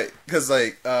him because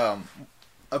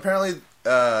apparently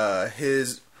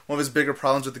one one of his bigger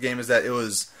problems with the game is that it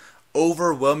was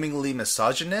overwhelmingly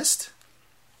misogynist,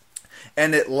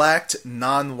 and it lacked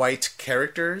non-white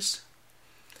characters.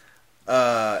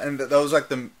 And that was like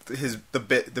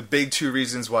the big two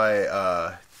reasons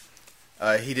why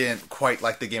he didn't quite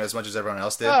like the game as much as everyone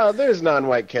else did. Oh, there's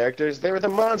non-white characters. They were the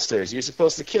monsters. You're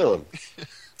supposed to kill them.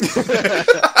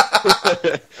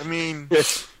 I mean,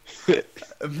 You're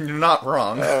not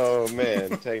wrong. Oh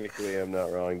man, technically I'm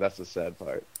not wrong. That's the sad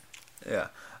part. Yeah.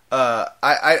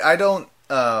 I don't.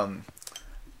 I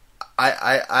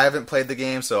haven't played the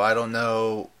game, so I don't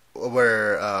know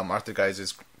where Arthur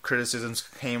Geis's criticisms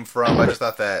came from. I just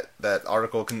thought that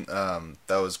article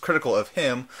that was critical of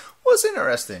him was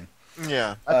interesting.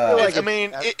 yeah. I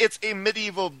feel It's a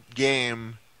medieval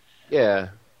game. Yeah.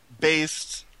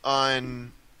 Based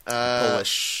on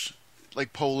Polish,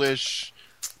 Polish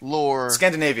lore,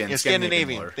 Scandinavian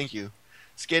lore. Thank you,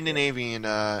 Scandinavian.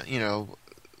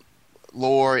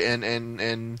 Lore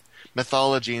and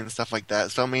mythology and stuff like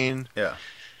that. So I mean, Yeah.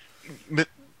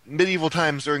 Medieval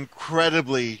times are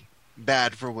incredibly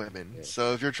bad for women. Yeah.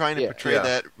 So if you're trying to portray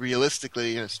that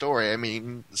realistically in a story, I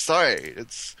mean, sorry,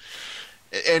 it's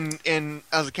and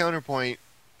as a counterpoint,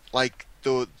 like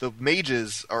the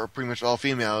mages are pretty much all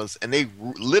females, and they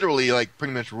literally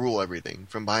pretty much rule everything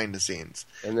from behind the scenes.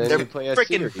 And then They're you play as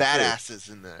freaking Ciri,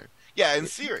 badasses in there. Yeah, and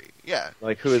Ciri, yeah.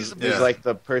 Like who's Yeah. like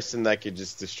the person that could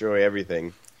just destroy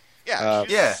everything. Yeah,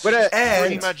 she's Yeah. But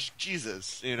pretty And much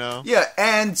Jesus, you know? yeah,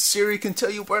 and Siri can tell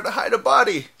you where to hide a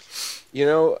body. You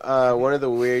know, one of the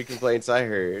weird complaints I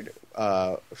heard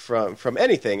from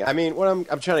anything. I mean, what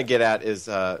I'm trying to get at is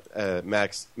Mad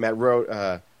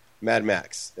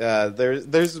Max.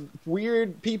 There's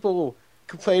weird people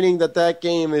complaining that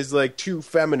game is like too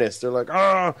feminist. They're like,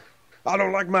 I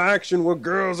don't like my action where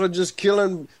girls are just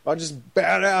killing, are just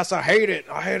badass. I hate it.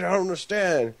 I don't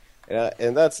understand.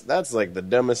 And that's like the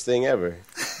dumbest thing ever.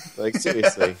 Like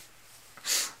seriously,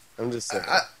 I'm just saying.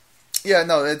 Yeah,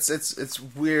 no, it's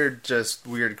weird, just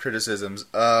weird criticisms.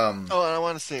 Oh, and I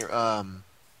want to say, and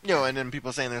then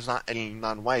people saying there's not any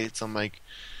non-whites. I'm like,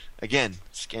 again,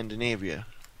 Scandinavia.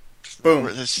 Boom.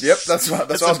 Yep, that's what I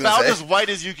was about gonna say. as white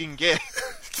as you can get.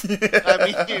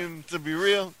 I mean, to be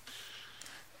real.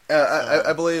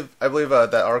 I believe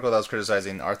that article that was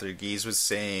criticizing Arthur Gies was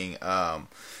saying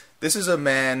this is a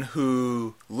man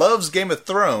who loves Game of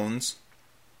Thrones,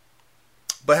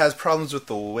 but has problems with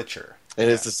The Witcher. And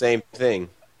it's the same thing.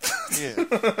 Yeah.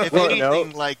 If Well, anything,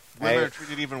 no. women are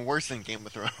treated even worse in Game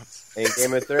of Thrones. In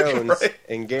Game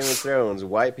of Thrones, Right.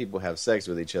 white people have sex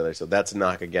with each other, so that's a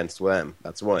knock against them.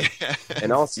 That's one.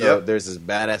 And also, Yep. there's this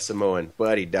badass Samoan,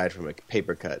 but he died from a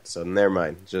paper cut. So never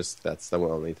mind. Just that's the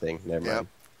only thing. Never mind.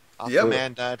 Yep.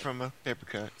 Man died from a paper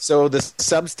cut. So the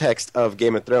subtext of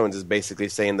Game of Thrones is basically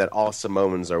saying that all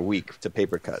Samoans are weak to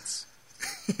paper cuts.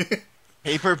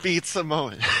 Paper beats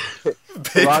Samoan.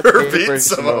 Rock, Paper beats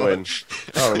Samoan.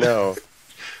 Oh no.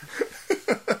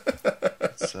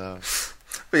 So,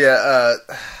 But yeah,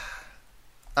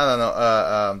 I don't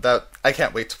know. That I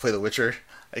can't wait to play The Witcher.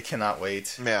 I cannot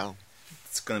wait. yeah.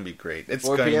 It's gonna be great. It's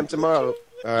 4 p.m. tomorrow.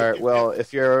 All right. Well,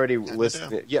 if you're already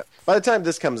listening, yeah. By the time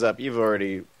this comes up, it's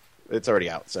already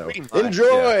out. So Pretty much, enjoy,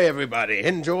 yeah. everybody.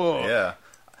 Enjoy. Yeah,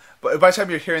 but by the time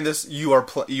you're hearing this, you are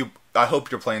I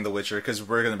hope you're playing The Witcher because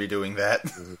we're gonna be doing that.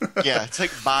 Yeah, it's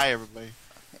like, bye, everybody.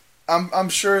 I'm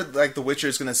sure like The Witcher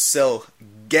is gonna sell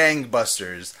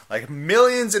gangbusters, like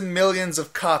millions and millions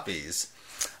of copies.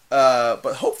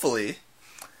 But hopefully,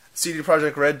 CD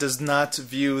Projekt Red does not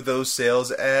view those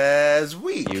sales as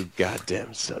weak. You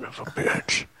goddamn son of a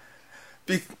bitch.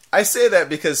 I say that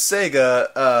because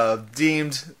Sega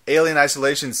deemed Alien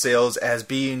Isolation sales as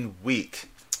being weak,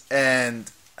 and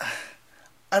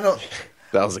I don't.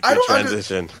 That was a I good don't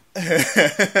transition.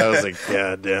 That was a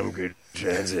goddamn good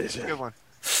transition. Good one.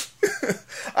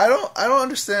 I don't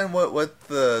understand what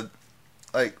the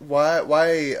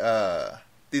why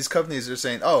these companies are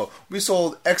saying, oh, we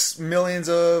sold X millions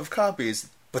of copies,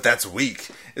 but that's weak.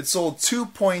 It sold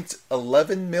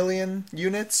 2.11 million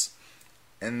units,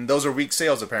 and those are weak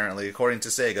sales apparently, according to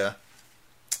Sega.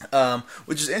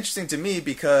 Which is interesting to me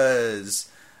because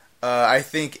I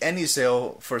think any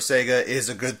sale for Sega is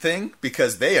a good thing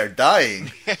because they are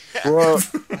dying. Well,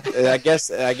 I guess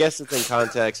it's in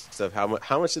context of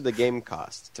how much did the game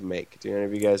cost to make? Do any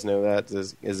of you guys know that?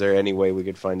 Is there any way we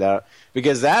could find out?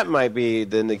 Because that might be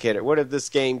the indicator. What if this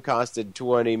game costed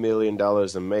 $20 million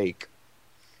to make?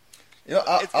 You know,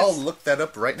 I'll look that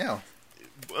up right now.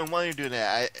 And while you're doing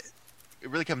that, it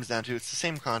really comes down to, it's the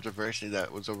same controversy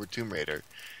that was over Tomb Raider.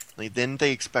 Like, didn't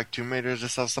they expect Tomb Raider to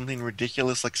sell something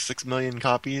ridiculous like 6 million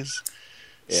copies?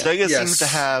 Yeah. Sega Yes. seems to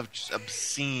have just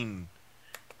obscene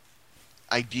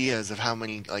ideas of how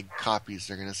many like copies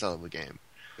they're gonna sell of a game.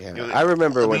 Yeah, You know, I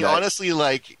remember when that honestly,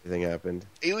 like thing happened.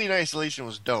 Alien Isolation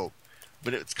was dope,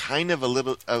 but it's kind of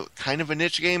a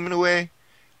niche game in a way.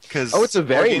 It's a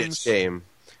very niche game.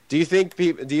 Do you think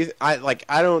people?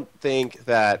 I don't think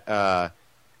that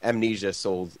Amnesia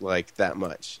sold like that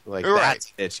much. Like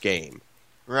that's a niche game,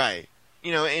 right?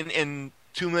 You know, and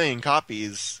 2 million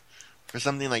copies for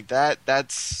something like that.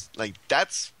 That's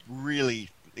really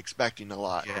expecting a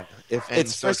lot. Yeah.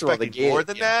 First of all, the game more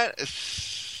than that.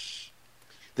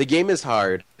 The game is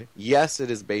hard. Yes, it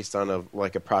is based on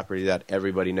a property that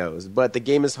everybody knows, but the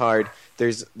game is hard.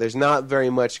 There's not very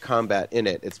much combat in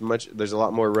it. There's a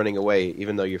lot more running away,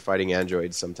 even though you're fighting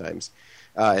androids sometimes,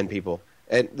 and people.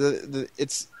 And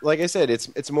it's like I said,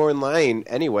 it's more in line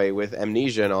anyway with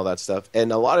Amnesia and all that stuff.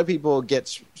 And a lot of people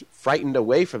get frightened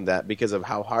away from that because of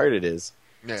how hard it is.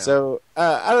 Yeah. So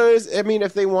I don't know. I mean,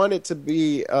 if they want it to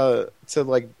be to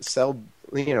like sell,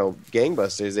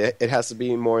 gangbusters, it has to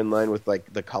be more in line with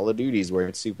like the Call of Duties where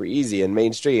it's super easy and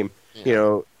mainstream.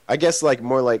 Yeah. I guess like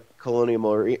more like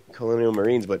Colonial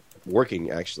Marines, but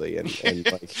working actually and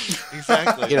like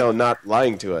exactly. Not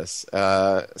lying to us.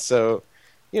 So.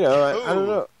 I don't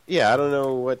know. Yeah, I don't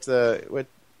know what they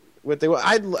want.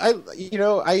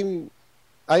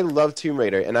 I love Tomb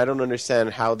Raider, and I don't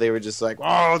understand how they were just like,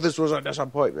 oh, this was a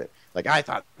disappointment. Like I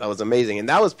thought that was amazing, and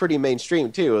that was pretty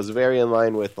mainstream too. It was very in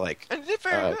line with like. And it did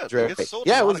very good.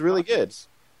 It was really good.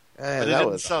 But it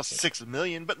didn't sell 6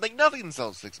 million. But like nothing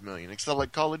sells 6 million except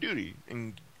like Call of Duty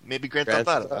and maybe Grand Theft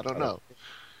Auto. I don't know.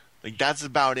 Like that's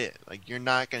about it. Like you're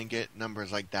not gonna get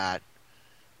numbers like that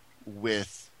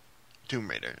with Tomb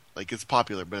Raider. Like it's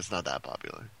popular, but it's not that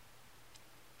popular.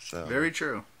 So very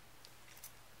true.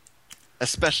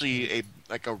 Especially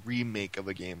a remake of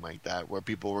a game like that, where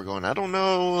people were going, I don't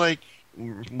know, like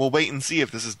we'll wait and see if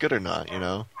this is good or not.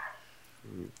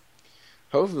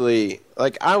 Hopefully,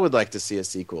 like I would like to see a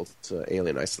sequel to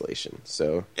Alien Isolation.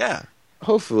 So yeah,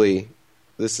 hopefully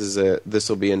this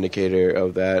will be an indicator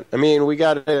of that. I mean, we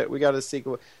got a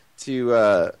sequel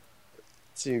to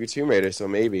Tomb Raider, so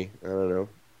maybe I don't know.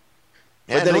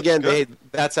 Yeah, but then again,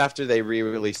 that's after they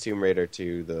re-released Tomb Raider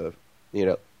to the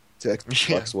to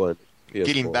Xbox One. PS4.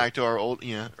 Getting back to our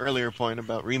earlier point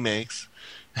about remakes.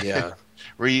 Yeah,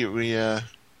 HD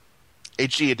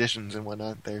editions and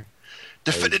whatnot. There,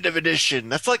 definitive edition.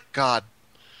 That's like God.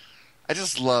 I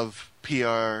just love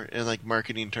PR and like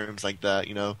marketing terms like that.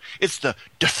 It's the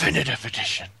definitive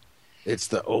edition. It's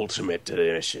the ultimate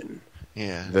edition.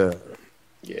 Yeah.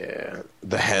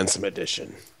 The handsome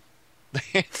edition.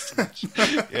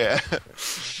 Yeah.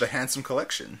 The handsome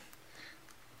collection.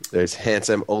 There's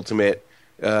handsome, ultimate,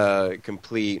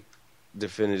 complete,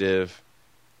 definitive.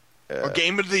 Or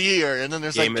game of the year, and then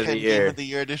there's like 10 game of the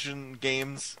year edition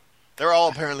games. They're all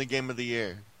apparently game of the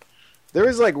year. There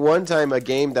was like one time a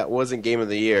game that wasn't game of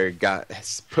the year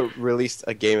released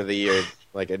a game of the year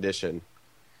like edition.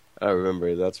 I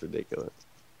remember. That's ridiculous.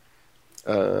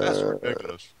 That's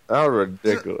ridiculous. How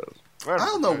ridiculous. I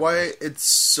don't know why it's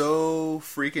so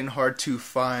freaking hard to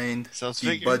find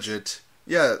the budget.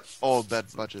 Yeah. All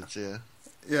that budgets, yeah.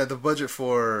 Yeah, the budget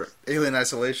for Alien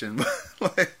Isolation.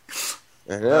 Like,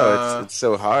 I know, it's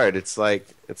so hard. It's like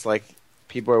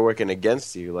people are working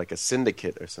against you, like a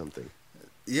syndicate or something.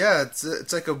 Yeah,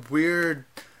 it's like a weird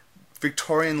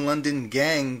Victorian London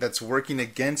gang that's working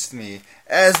against me,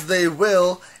 as they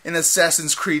will in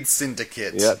Assassin's Creed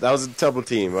Syndicate. Yeah, that was a double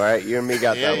team, all right? You and me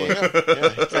got that one.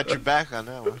 Yeah, got your back on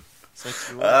that one.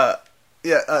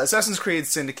 Assassin's Creed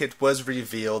Syndicate was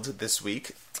revealed this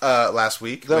week, last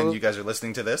week, when you guys are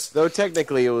listening to this. Though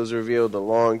technically it was revealed a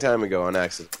long time ago on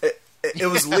accident. It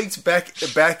was leaked back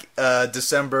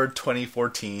December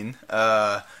 2014.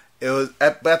 It was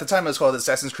at the time it was called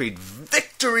Assassin's Creed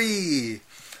Victory.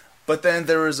 But then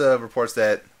there was reports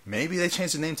that maybe they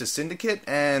changed the name to Syndicate,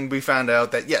 and we found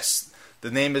out that yes,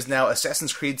 the name is now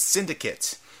Assassin's Creed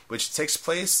Syndicate, which takes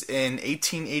place in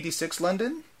 1886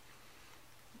 London.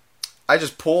 I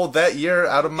just pulled that year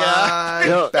out of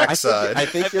my backside. I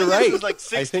think you're right. It was like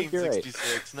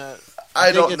 1666,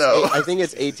 I don't know. I think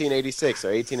it's 1886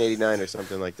 or 1889 or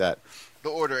something like that. The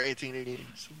Order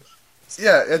 1886.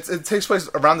 Yeah, it takes place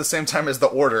around the same time as The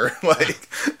Order,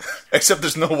 except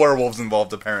there's no werewolves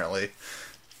involved apparently,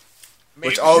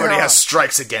 which already has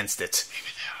strikes against it. Maybe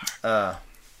they are.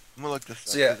 I'm gonna look this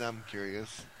up because I'm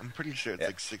curious. I'm pretty sure it's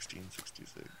like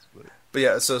 1666. But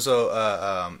yeah, so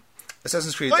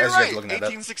Assassin's Creed. You're right.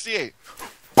 1868.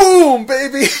 Boom,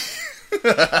 baby.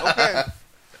 Okay.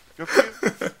 Good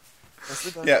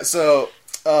for you. Yeah. So.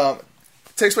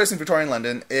 Takes place in Victorian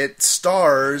London. It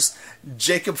stars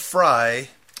Jacob Fry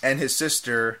and his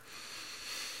sister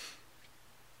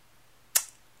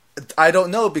I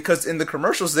don't know, because in the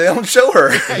commercials they don't show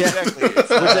her. Exactly.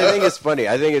 Which I think is funny.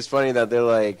 I think it's funny that they're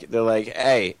like,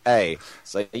 hey,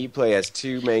 so you play as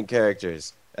two main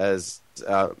characters, as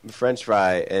French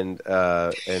Fry and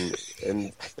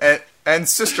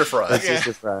Sister Fry. and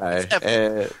Sister Fry.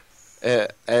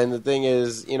 And the thing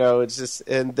is, it's just,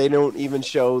 and they don't even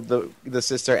show the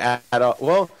sister at all.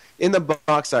 Well, in the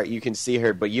box art you can see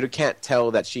her, but you can't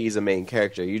tell that she's a main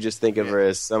character. You just think of her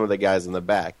as some of the guys in the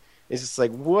back. It's just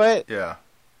like, what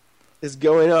is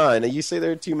going on? And you say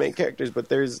there are two main characters, but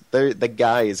the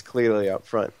guy is clearly up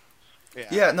front.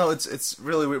 Yeah, no, it's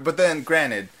really weird. But then,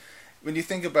 granted, when you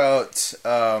think about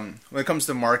when it comes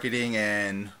to marketing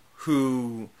and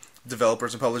who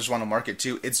developers and publishers want to market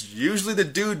to, it's usually the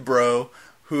dude bro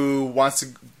who wants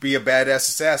to be a badass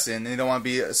assassin, and they don't want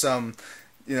to be some,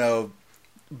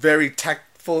 very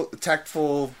tactily.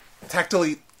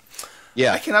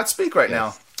 Yeah, I cannot speak right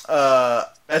now.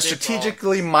 A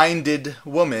strategically minded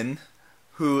woman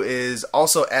who is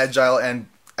also agile and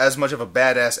as much of a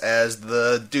badass as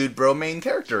the dude bro main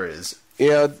character is.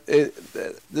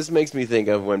 This makes me think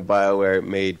of when BioWare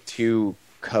made two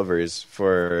covers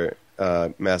for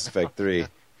Mass Effect 3,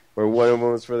 where one of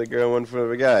them was for the girl, one for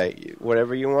the guy.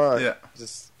 Whatever you want,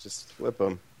 just flip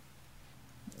them.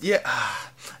 Yeah,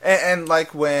 and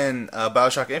like when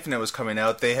BioShock Infinite was coming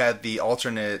out, they had the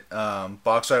alternate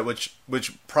box art, which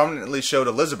prominently showed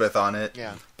Elizabeth on it.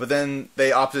 Yeah. But then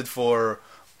they opted for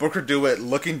Booker DeWitt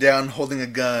looking down, holding a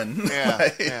gun. Yeah,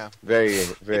 yeah. Very,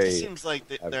 very. It seems like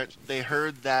they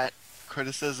heard that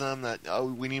criticism that,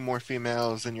 we need more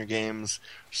females in your games,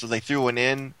 so they threw one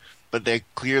in, but they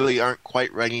clearly aren't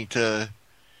quite ready to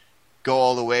go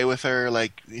all the way with her,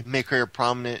 like make her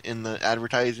prominent in the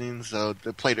advertising. So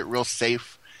they played it real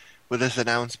safe with this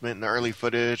announcement and the early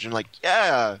footage, and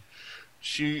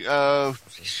she's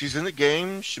in the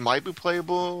game. She might be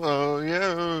playable.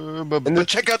 But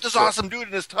check out this awesome dude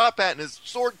in his top hat and his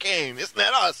sword cane. Isn't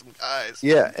that awesome, guys?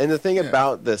 Yeah, and the thing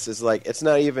about this is, like, it's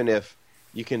not even if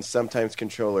you can sometimes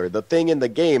control her. The thing in the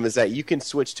game is that you can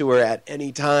switch to her at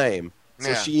any time.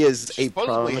 So she is a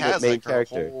prominent main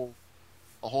character.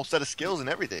 A whole set of skills and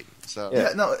everything. So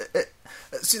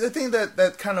See, the thing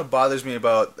that kind of bothers me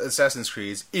about Assassin's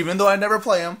Creed, even though I never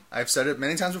play them, I've said it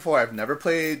many times before, I've never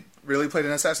really played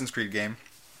an Assassin's Creed game.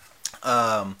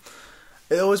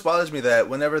 It always bothers me that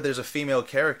whenever there's a female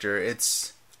character,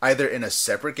 it's either in a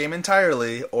separate game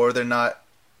entirely, or they're not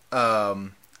a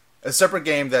separate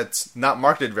game that's not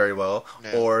marketed very well,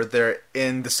 or they're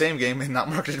in the same game and not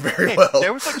marketed very well.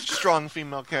 There was a strong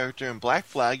female character in Black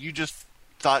Flag. You just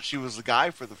thought she was the guy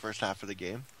for the first half of the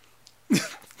game. And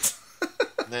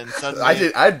then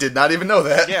suddenly, I did not even know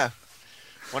that. Yeah,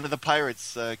 one of the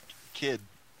pirates' kid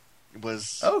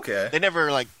was okay. They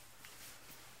never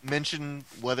mention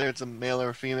whether it's a male or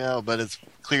a female, but it's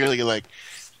clearly like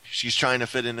she's trying to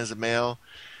fit in as a male.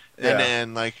 And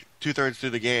then 2/3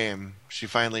 through the game, she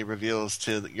finally reveals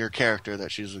to your character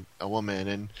that she's a woman,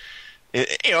 and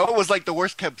it was like the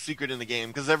worst kept secret in the game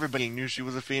because everybody knew she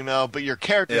was a female, but your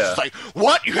character's just like,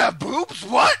 what? You have boobs?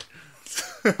 What?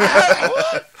 How?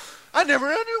 What? I never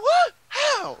knew. What?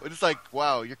 How? It's like,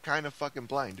 wow, you're kind of fucking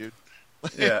blind, dude.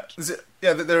 Yeah.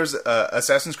 There's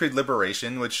Assassin's Creed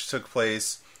Liberation, which took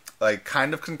place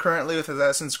kind of concurrently with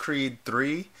Assassin's Creed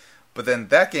 3, but then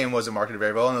that game wasn't marketed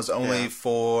very well, and it was only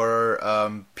for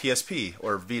PSP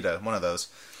or Vita, one of those.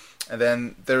 And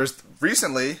then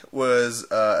recently was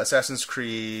Assassin's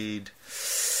Creed,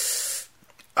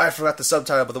 I forgot the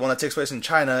subtitle, but the one that takes place in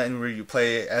China and where you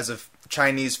play as a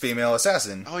Chinese female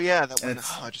assassin. Oh yeah, that one.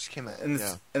 It just came out. And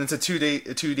it's a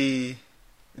 2D,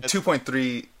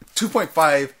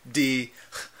 2.5D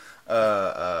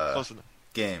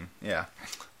game. Yeah,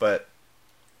 but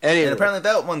anyway. And apparently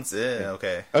that one's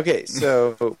okay. Okay,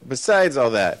 so besides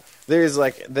all that, there's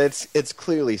it's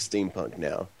clearly steampunk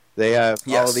now. They have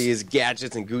all these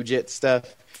gadgets and Gujit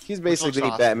stuff. He's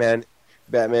basically Batman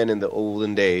in the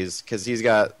olden days because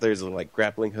there's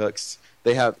grappling hooks.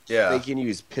 They can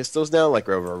use pistols now, like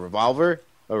a revolver,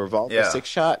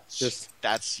 6-shot.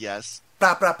 That's yes.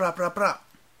 Bra bra bra bra bra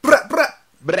bra bra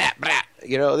bra bra.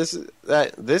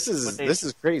 This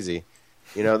is crazy.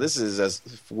 This is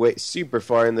super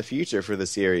far in the future for the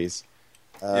series.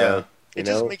 It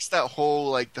just makes that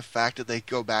whole the fact that they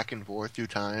go back and forth through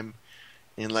time.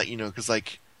 And because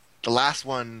the last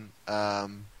one, well,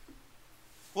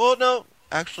 no,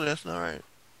 actually that's not right.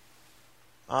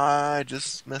 I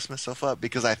just messed myself up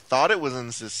because I thought it was in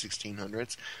the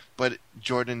 1600s, but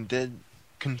Jordan did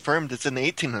confirmed it's in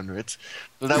the 1800s,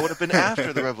 so that would have been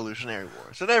after the Revolutionary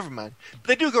War. So never mind. But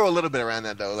they do go a little bit around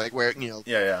that though, where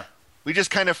we just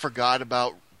kind of forgot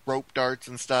about rope darts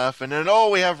and stuff, and then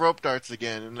we have rope darts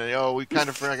again, and then we kind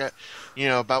of forgot,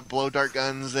 about blow dart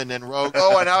guns, and then Rogue.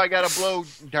 And now I got a blow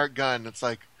dart gun. It's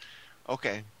like,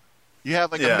 okay, you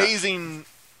have amazing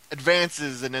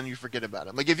advances, and then you forget about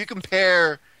them. Like if you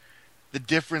compare the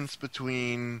difference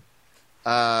between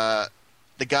the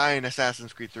guy in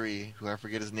Assassin's Creed 3, who I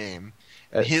forget his name,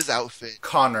 and his outfit,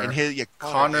 Connor, and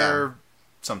Connor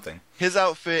something. His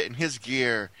outfit and his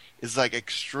gear is like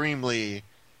extremely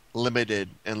limited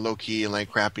and low key and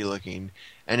like crappy looking,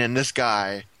 and then this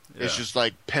guy is just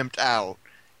like pimped out.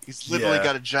 He's literally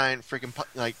got a giant freaking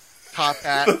like top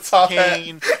hat,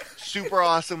 cane, super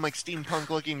awesome like steampunk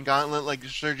looking gauntlet, like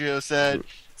Sergio said.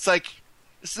 It's like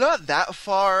it's not that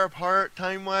far apart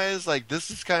time wise. Like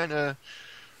this is kind of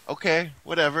okay,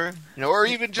 whatever, or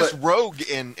even just Rogue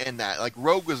in that. Like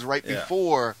Rogue was right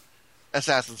before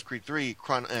Assassin's Creed 3,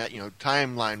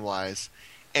 timeline wise,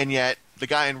 and yet the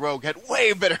guy in Rogue had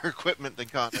way better equipment than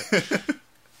Connor.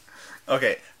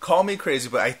 Okay, call me crazy,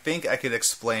 but I think I could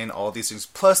explain all these things,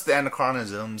 plus the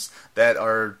anachronisms that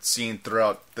are seen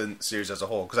throughout the series as a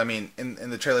whole. Because, I mean, in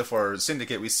the trailer for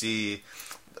Syndicate, we see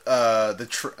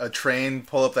a train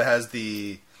pull up that has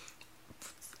the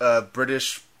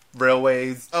British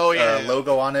Railway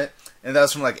logo on it. And that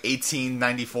was from,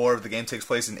 1894. The game takes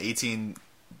place in 89.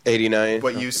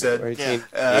 What you said.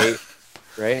 1888,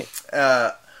 right?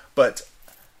 But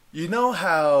you know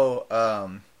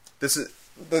how this is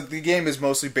the game is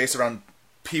mostly based around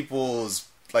people's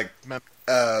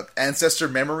ancestor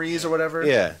memories or whatever.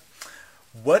 Yeah.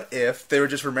 What if they were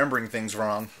just remembering things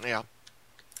wrong? Yeah.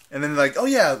 And then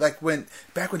back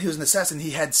when he was an assassin,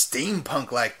 he had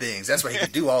steampunk-like things. That's why he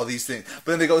could do all these things.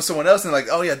 But then they go to someone else and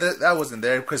that wasn't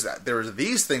there because there was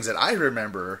these things that I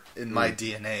remember in my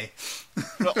DNA.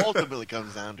 But ultimately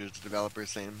comes down to the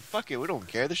developers saying, fuck it, we don't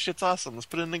care. This shit's awesome. Let's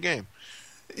put it in the game.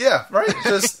 Yeah, right?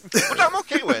 Which I'm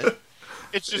okay with.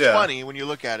 It's just funny when you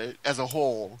look at it as a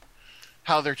whole,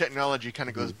 how their technology kind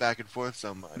of goes back and forth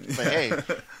so much. But hey,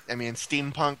 I mean,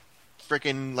 steampunk,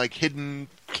 freaking hidden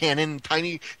cannon,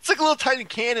 it's like a little tiny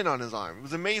cannon on his arm. It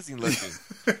was amazing looking.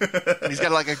 And he's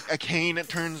got a cane that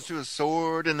turns to a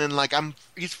sword, and then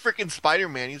he's freaking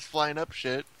Spider-Man. He's flying up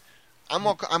shit.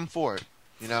 I'm for it.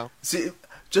 See,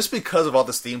 just because of all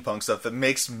the steampunk stuff, that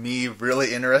makes me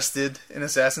really interested in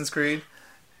Assassin's Creed,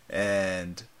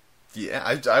 and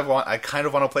I kind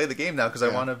of want to play the game now because I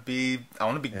want to be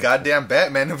goddamn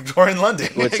Batman of Victorian London.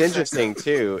 What's interesting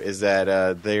too is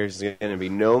that there's going to be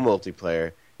no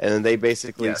multiplayer, and then they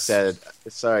basically said,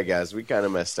 "Sorry guys, we kind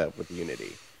of messed up with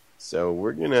Unity, so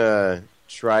we're gonna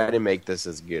try to make this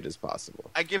as good as possible."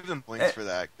 I give them points for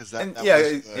that because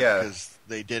because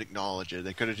they did acknowledge it.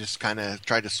 They could have just kind of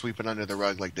tried to sweep it under the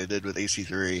rug like they did with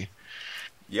AC3.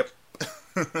 Yep.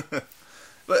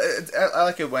 But I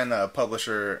like it when a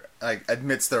publisher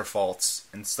admits their faults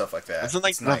and stuff like that. Isn't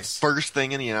the first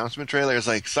thing in the announcement trailer is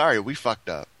sorry, we fucked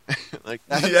up. They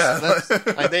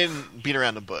didn't beat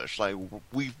around the bush.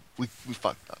 We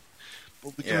fucked up,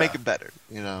 but we can make it better.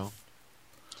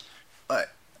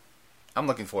 But I'm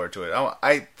looking forward to it.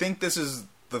 I think this is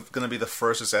going to be the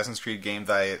first Assassin's Creed game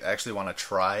that I actually want to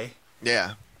try.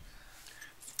 Yeah.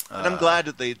 And I'm glad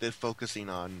that they're focusing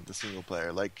on the single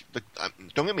player.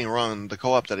 Don't get me wrong, the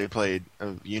co-op that I played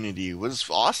of Unity was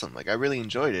awesome. I really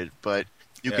enjoyed it, but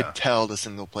you could tell the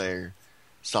single player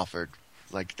suffered.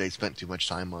 They spent too much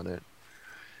time on it.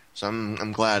 So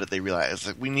I'm glad that they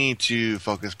realized we need to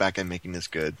focus back on making this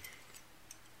good.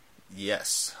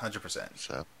 Yes, 100%.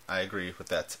 So I agree with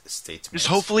that statement. Just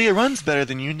hopefully it runs better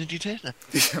than Unity did.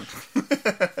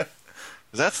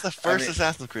 That's the first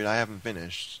Assassin's Creed I haven't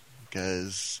finished.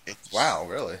 Because wow,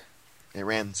 really? It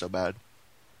ran so bad.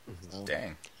 So.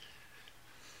 Dang.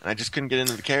 And I just couldn't get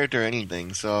into the character or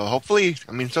anything. So hopefully,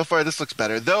 so far this looks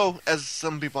better. Though, as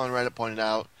some people on Reddit pointed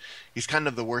out, he's kind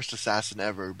of the worst assassin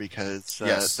ever because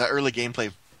the early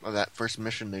gameplay of that first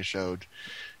mission they showed,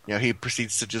 he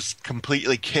proceeds to just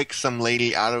completely kick some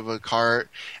lady out of a cart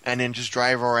and then just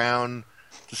drive around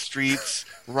the streets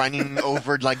running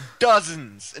over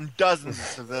dozens and dozens of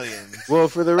civilians. Well,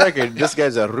 for the record, this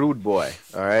guy's a rude boy.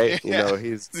 All right,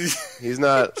 he's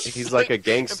not. He's like a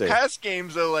gangster. In past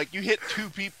games, though, you hit two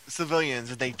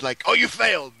civilians and they oh, you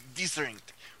failed, desynced.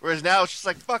 Whereas now it's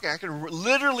just fuck it, I can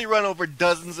literally run over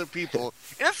dozens of people,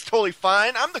 and it's totally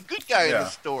fine. I'm the good guy in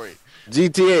this story.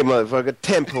 GTA, motherfucker,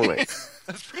 10 points.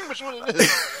 That's pretty much what it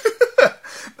is.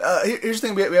 Here's the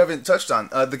thing we haven't touched on.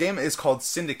 The game is called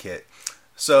Syndicate.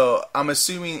 So I'm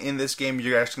assuming in this game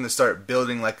you're actually going to start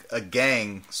building a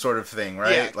gang sort of thing,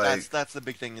 right? Yeah, that's the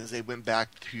big thing is they went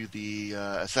back to the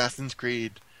Assassin's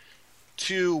Creed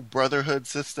 2 Brotherhood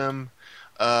system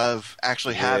of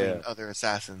actually having Yeah. other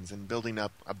assassins and building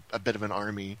up a bit of an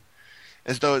army.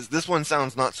 As though this one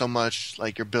sounds not so much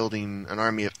like you're building an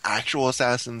army of actual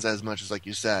assassins as much as, like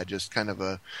you said, just kind of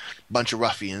a bunch of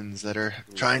ruffians that are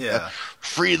trying Yeah. to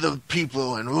free the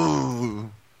people and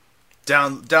ooh.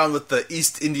 Down with the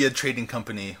East India Trading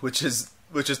Company, which is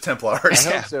Templars.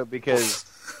 I hope so, because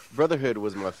Brotherhood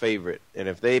was my favorite, and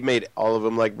if they made all of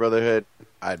them like Brotherhood,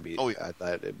 I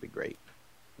thought it'd be great.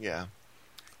 Yeah.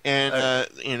 And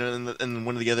and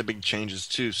one of the other big changes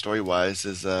too, story wise,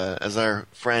 is as our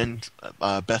friend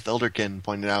Beth Elderkin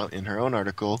pointed out in her own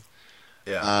article,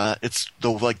 it's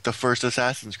the first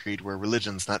Assassin's Creed where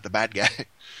religion's not the bad guy.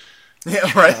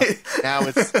 Yeah, right. now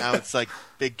it's like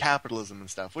big capitalism and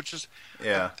stuff, which is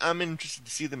I'm interested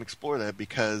to see them explore that,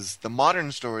 because the modern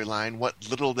storyline, what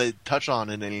little they touch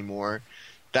on it anymore,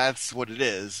 that's what it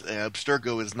is.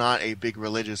 Abstergo is not a big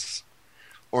religious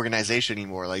organization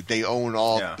anymore. Like, they own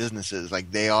all businesses.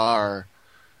 Like, they are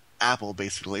Apple,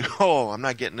 basically. Oh, I'm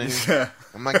not getting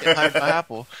hired by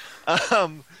Apple.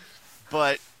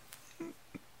 But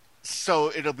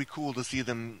so it'll be cool to see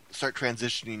them start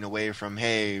transitioning away from,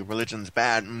 hey, religion's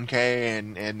bad, okay,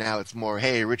 and now it's more,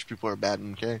 hey, rich people are bad,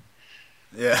 okay.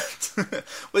 Yeah,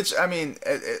 which, I mean,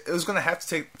 it was going to have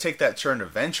to take that turn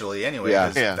eventually anyway. Yeah.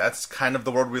 'Cause that's kind of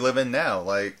the world we live in now.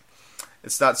 Like,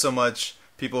 it's not so much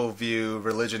people view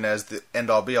religion as the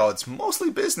end-all be-all. It's mostly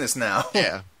business now.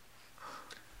 Yeah.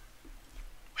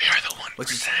 We are the 1%.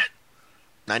 Which is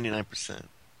 99%.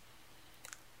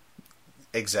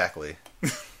 Exactly.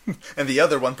 And the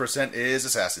other 1% is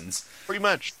assassins. Pretty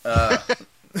much.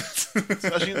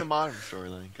 Especially in the modern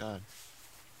storyline. God.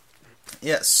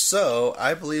 Yeah, so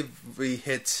I believe we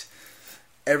hit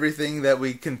everything that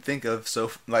we can think of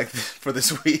for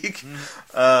this week.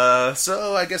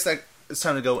 So I guess that it's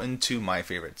time to go into my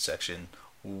favorite section.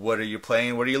 What are you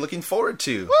playing? What are you looking forward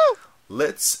to? Woo!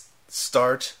 Let's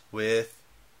start with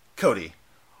Cody.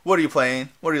 What are you playing?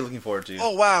 What are you looking forward to?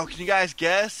 Oh, wow. Can you guys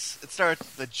guess? It starts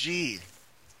with a G.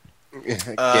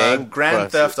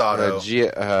 Grand Theft Auto.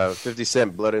 50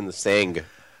 Cent, Blood in the Sang.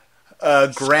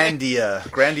 Grandia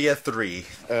 3.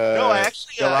 No, I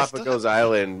actually... Galapagos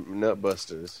Island,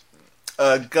 Nutbusters.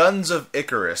 Guns of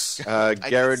Icarus.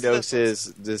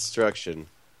 Gyarados' Destruction.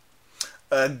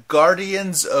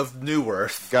 Guardians of New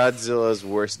Earth. Godzilla's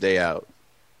Worst Day Out.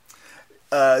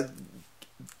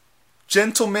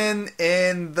 Gentlemen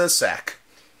in the Sack.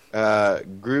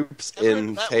 Groups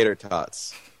in Tater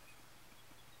Tots.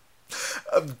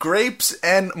 Grapes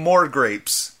and More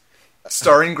Grapes.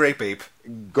 Starring Grape Ape.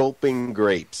 Gulping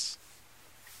Grapes.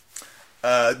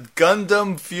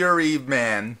 Gundam Fury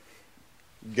Man.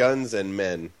 Guns and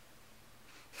Men.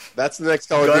 That's the next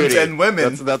Call of Guns Duty. and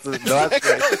Women. That's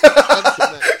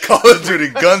Call of Duty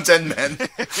Guns and Men.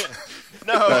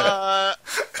 No,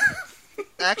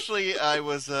 actually, I've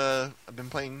been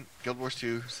playing Guild Wars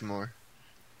 2 some more.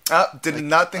 Did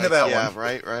not think of that one.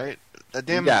 Right. That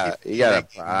damn you got a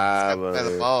by the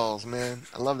problem. balls, man.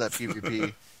 I love that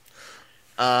PvP.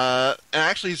 And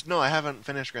actually, no, I haven't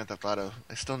finished Grand Theft Auto.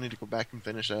 I still need to go back and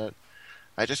finish that.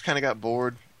 I just kind of got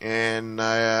bored, and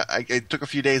I took a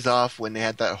few days off when they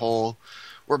had that whole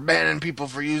 "we're banning people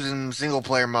for using single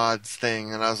player mods"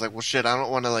 thing, and I was like, well, shit, I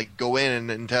don't want to go in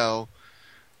until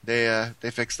they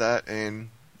fix that, and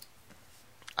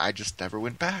I just never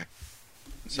went back.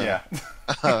 So, Yeah.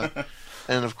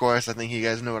 And of course, I think you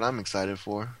guys know what I'm excited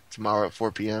for tomorrow at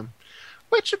 4 p.m.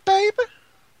 Witcher, baby.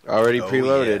 Already Oh,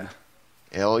 preloaded.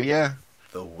 yeah. Hell yeah.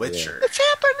 The Witcher. It's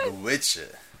happening. The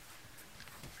Witcher.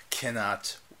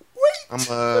 Cannot wait. I'm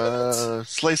gonna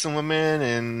slay some women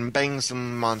and bang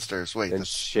some monsters. Wait, And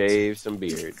shave some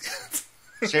beards.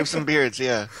 shave some beards,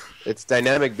 yeah. It's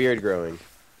dynamic beard growing.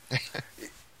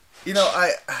 You know,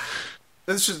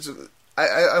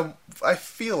 I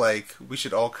feel like we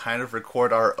should all kind of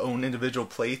record our own individual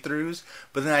playthroughs,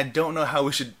 but then I don't know how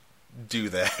we should do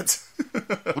that.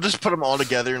 We'll just put them all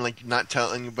together and not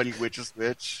tell anybody which is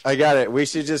which. I got it. We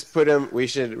should just we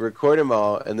should record them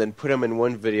all and then put them in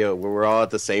one video where we're all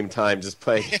at the same time just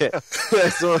playing it.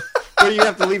 So where you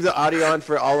have to leave the audio on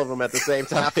for all of them at the same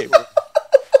time.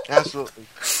 Absolutely.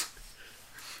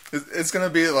 It's gonna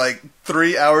be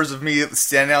 3 hours of me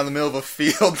standing out in the middle of a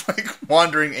field,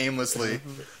 wandering aimlessly.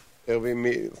 It'll be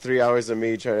me 3 hours of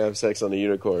me trying to have sex on a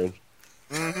unicorn.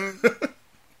 Mm-hmm.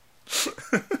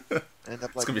 End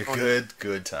up It's gonna be a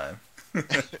good time.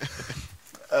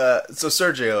 So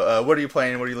Sergio, what are you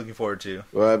playing? What are you looking forward to?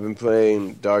 Well, I've been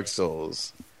playing Dark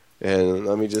Souls, and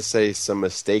let me just say some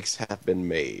mistakes have been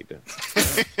made.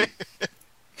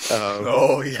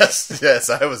 Oh yes,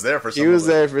 I was there for some. He was of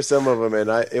it. there for some of them, and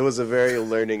it was a very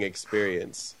learning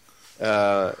experience.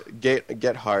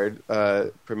 Get Hard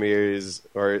premieres,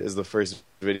 or is the first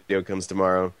video, comes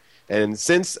tomorrow. And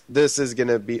since this is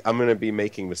I'm gonna be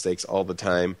making mistakes all the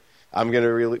time. I'm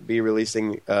gonna be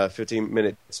releasing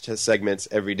 15-minute segments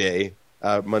every day,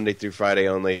 Monday through Friday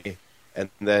only. And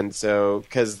then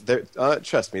because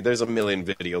trust me, there's a million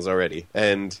videos already.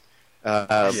 And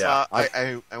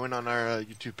I went on our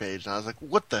YouTube page and I was like,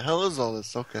 what the hell is all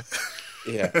this? Okay.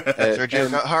 Yeah. Sergio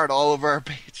Got Hard all over our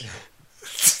page.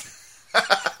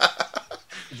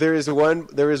 There is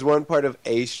one part of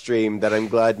a stream that I'm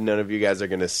glad none of you guys are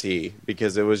going to see,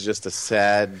 because it was just a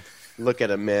sad look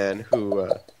at a man who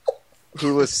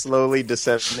was slowly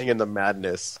descending into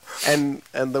madness, and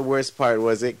the worst part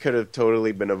was it could have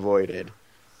totally been avoided.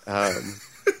 Now,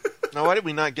 why did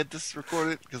we not get this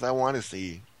recorded? Because I want to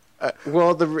see.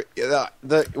 Well,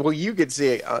 you could see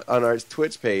it on our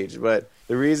Twitch page, but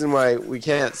the reason why we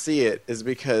can't see it is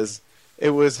because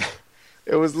it was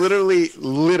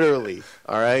literally,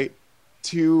 all right,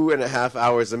 2.5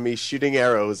 hours of me shooting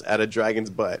arrows at a dragon's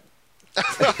butt.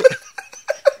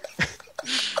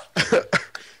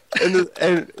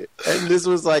 and this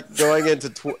was like going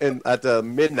into at the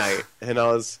midnight,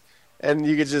 and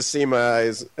you could just see my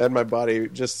eyes and my body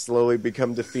just slowly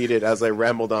become defeated as I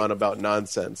rambled on about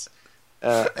nonsense,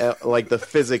 like the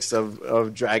physics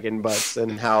of dragon butts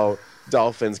and how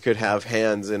dolphins could have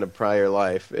hands in a prior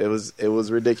life. It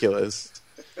was ridiculous.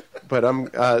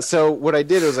 But so what I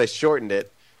did was I shortened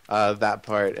it, that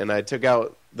part, and I took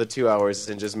out the 2 hours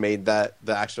and just made the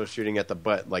actual shooting at the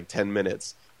butt like 10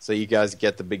 minutes, so you guys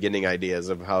get the beginning ideas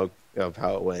of how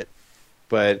it went.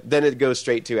 But then it goes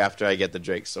straight to after I get the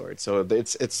Drake sword, so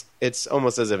it's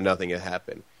almost as if nothing had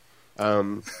happened.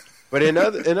 But in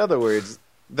other words,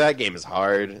 that game is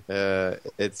hard.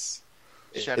 It's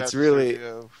really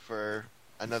Sergio for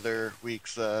another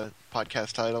week's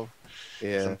podcast title.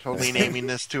 Yeah, so I'm totally naming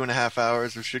this 2.5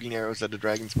 hours of shooting arrows at a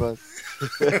dragon's butt.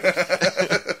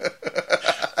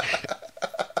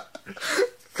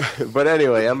 But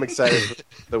anyway, I'm excited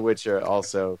for The Witcher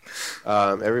also.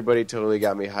 Everybody totally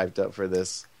got me hyped up for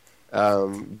this.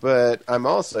 But I'm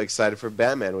also excited for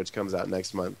Batman, which comes out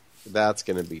next month. That's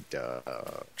going to be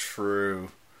dope. True.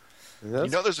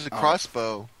 There's a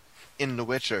crossbow in The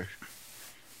Witcher.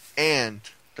 And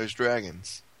there's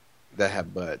dragons. That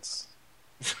have butts.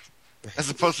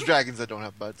 As opposed to dragons that don't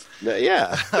have butts.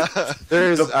 Yeah.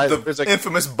 There's the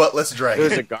infamous buttless dragon.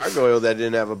 There's a gargoyle that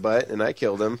didn't have a butt, and I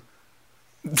killed him.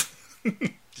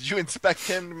 Did you inspect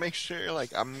him to make sure? Like,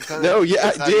 I'm kind of... No,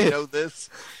 yeah, I did. You know this?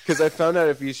 Because I found out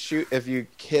if you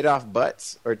hit off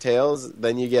butts or tails,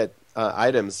 then you get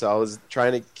items. So I was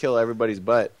trying to kill everybody's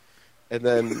butt. And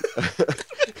then...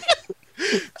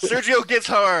 Sergio gets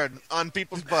hard on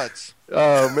people's butts.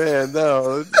 Oh, man,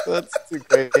 no. That's too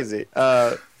crazy.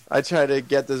 I tried to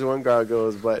get this one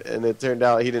gargoyle's butt, and it turned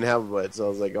out he didn't have a butt. So I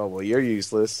was like, "Oh well, you're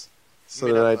useless."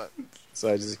 So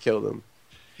I just killed him.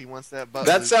 He wants that butt.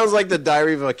 That sounds like the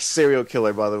diary of a serial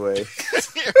killer, by the way.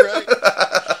 Yeah, right.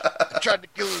 I tried to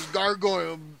kill his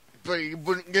gargoyle, but he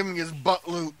wouldn't give me his butt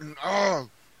loot. And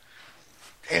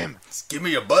damn! Just give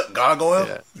me your butt, gargoyle.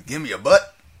 Yeah. Give me your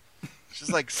butt. It's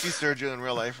just like see Sergio in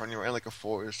real life when you're in like a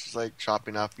forest, just like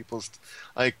chopping off people's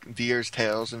like deer's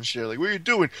tails and shit. Like, what are you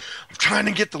doing? I'm trying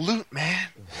to get the loot, man.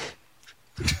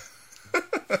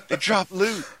 They drop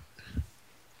loot.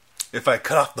 If I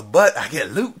cut off the butt, I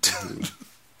get loot.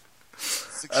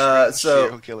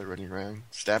 Serial killer running around,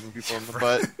 stabbing people in the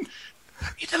butt.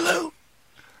 Get the loot.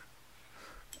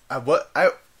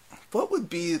 What would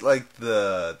be like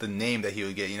the name that he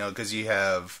would get? Because you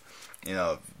have,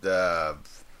 the.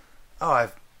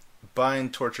 I've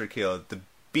bind, torture, kill, the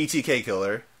BTK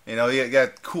killer. You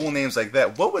got cool names like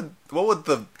that. What would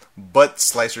the butt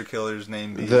slicer killer's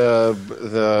name be?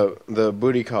 The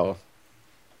booty call.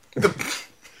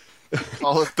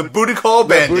 The booty call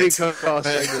bandit. The booty call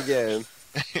strikes again.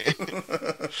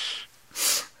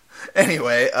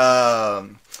 Anyway,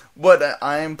 what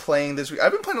I'm playing this week,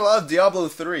 I've been playing a lot of Diablo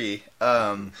 3.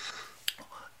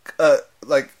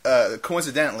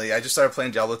 Coincidentally, I just started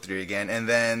playing Diablo 3 again, and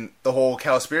then the whole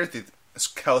Cowspiracy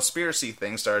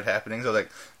thing started happening. So I was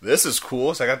like, this is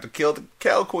cool. So I got to kill the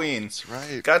Cow Queen. That's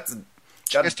right. Got to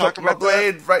talk my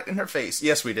blade right in her face.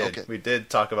 Yes, we did. Okay. We did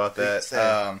talk about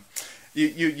that.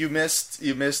 You missed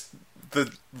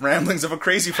the ramblings of a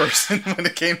crazy person when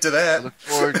it came to that. I look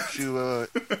forward to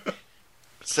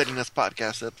setting this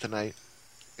podcast up tonight,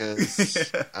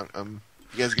 because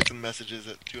you guys get some messages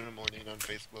at 2 a.m. on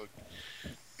Facebook.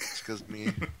 It's because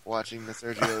me watching the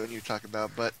Sergio and you talk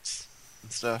about butts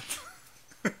and stuff.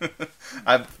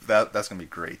 That's gonna be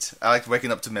great. I like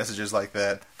waking up to messages like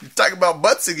that. You talk about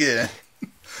butts again.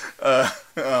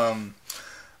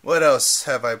 What else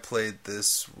have I played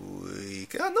this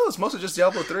week? No, it's mostly just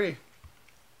Diablo 3.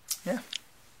 Yeah.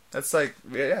 That's like,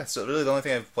 yeah, so really the only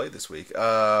thing I've played this week.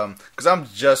 Because I'm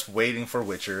just waiting for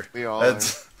Witcher. We all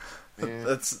That's Yeah.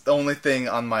 That's the only thing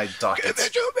on my docket. Give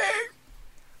it to me!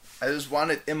 I just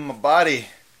want it in my body.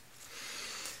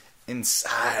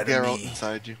 Inside of Geralt me.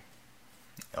 inside you.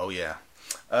 Oh yeah.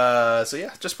 So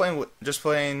yeah, just playing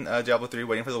Diablo 3,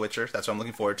 waiting for The Witcher. That's what I'm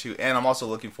looking forward to, and I'm also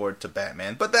looking forward to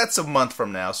Batman. But that's a month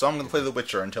from now, so I'm going to play The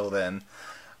Witcher until then.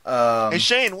 Hey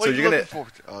Shane, what so are you you're looking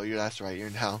forward to? Oh, that's right. You're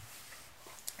in hell.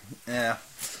 Yeah.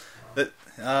 But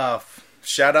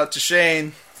shout out to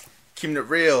Shane, keeping it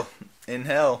real in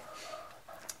hell.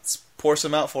 Let's pour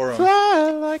some out for him.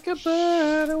 Fly like a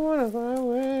bird, I wanna fly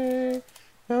away.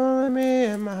 Only me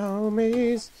and my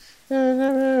homies. And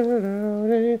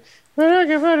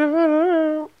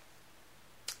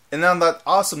on that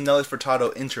awesome Nelly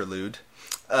Furtado interlude,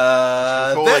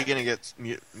 Nicole, like, gonna get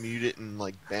muted and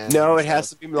like banned. No, and it has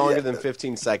stuff. to be longer than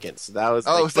 15 seconds. That was.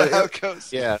 Oh, like, is that how it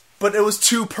goes? Yeah. but it was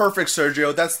too perfect,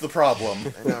 Sergio. That's the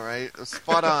problem. I know, right? It was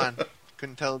spot on.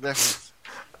 Couldn't tell the difference.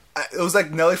 It was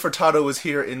like Nelly Furtado was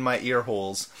here in my ear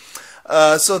holes.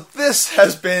 So this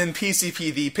has been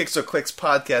PCP, the Pixel Clicks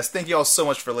podcast. Thank you all so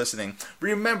much for listening.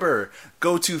 Remember,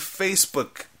 go to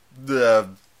Facebook, I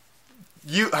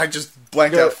just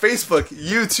blanked out. Facebook,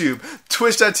 YouTube,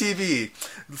 Twitch.tv.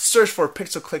 Search for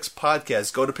Pixel Clicks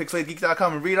Podcast. Go to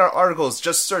pixelatedgeek.com and read our articles.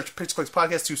 Just search Pixel Clicks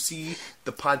Podcast to see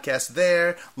the podcast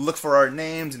there. Look for our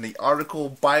names in the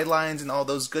article, bylines, and all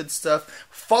those good stuff.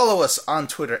 Follow us on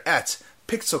Twitter at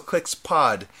Pixel Clicks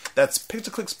Pod. That's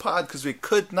Pixel Clicks Pod because we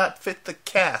could not fit the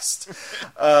cast.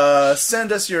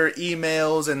 Send us your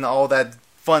emails and all that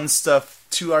fun stuff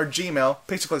to our Gmail,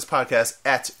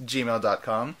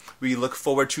 pixelclickspodcast@gmail.com. We look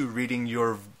forward to reading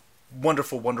your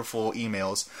wonderful, wonderful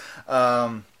emails.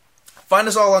 Find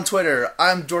us all on Twitter.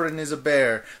 I'm Jordan is a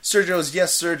bear. Sergio is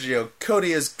yes Sergio.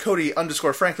 Cody is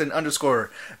Cody_Franklin_.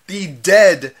 The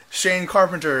dead Shane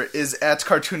Carpenter is at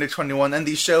Cartoonic21, and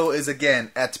the show is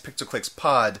again at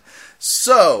PixelClicksPod.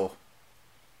 So,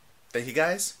 thank you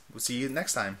guys. We'll see you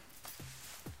next time.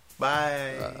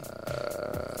 Bye.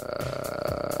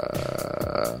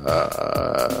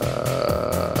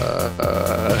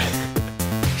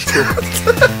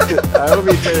 I hope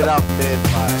you turn it off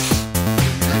mid-5.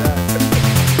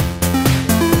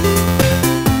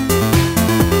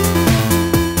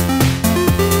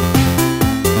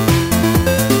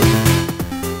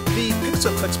 The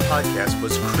Pixel Clicks podcast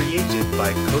was created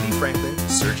by Cody Franklin,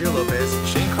 Sergio Lopez,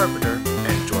 Shane Carpenter,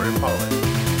 and Jordan Pollock.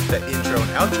 The intro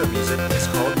and outro music is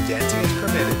called Dancing is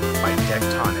Permitted by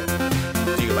Dectonic.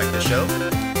 Do you like the show?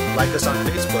 Like us on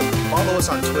Facebook, follow us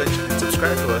on Twitch, and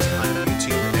subscribe to us on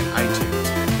YouTube and iTunes.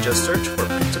 Just search for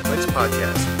Pixel Clicks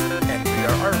Podcast and read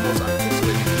our articles on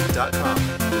pixelatedgeek.com.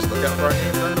 Just look out for our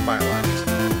names on the bylines.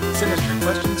 Send us your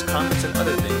questions, comments, and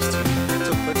other things to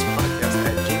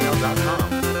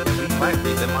pixelclickspodcast@gmail.com, and we might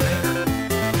read them on air.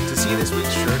 To see this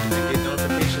week's shirt and get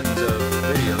notifications of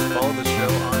videos, follow the show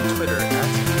on Twitter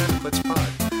 @PixelClicksPod.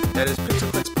 That is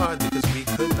PixelClicksPod because we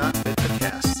could not fit the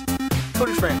cast.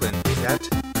 Cody Franklin is at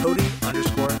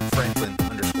Cody_Franklin_.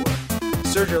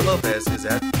 Sergio Lopez is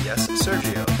at Yes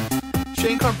Sergio.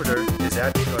 Shane Carpenter is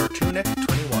at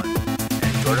Cartoonic21.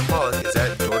 And Jordan Pollock is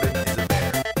at Jordan is a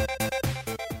bear.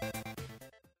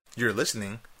 You're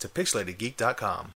listening to PixelatedGeek.com.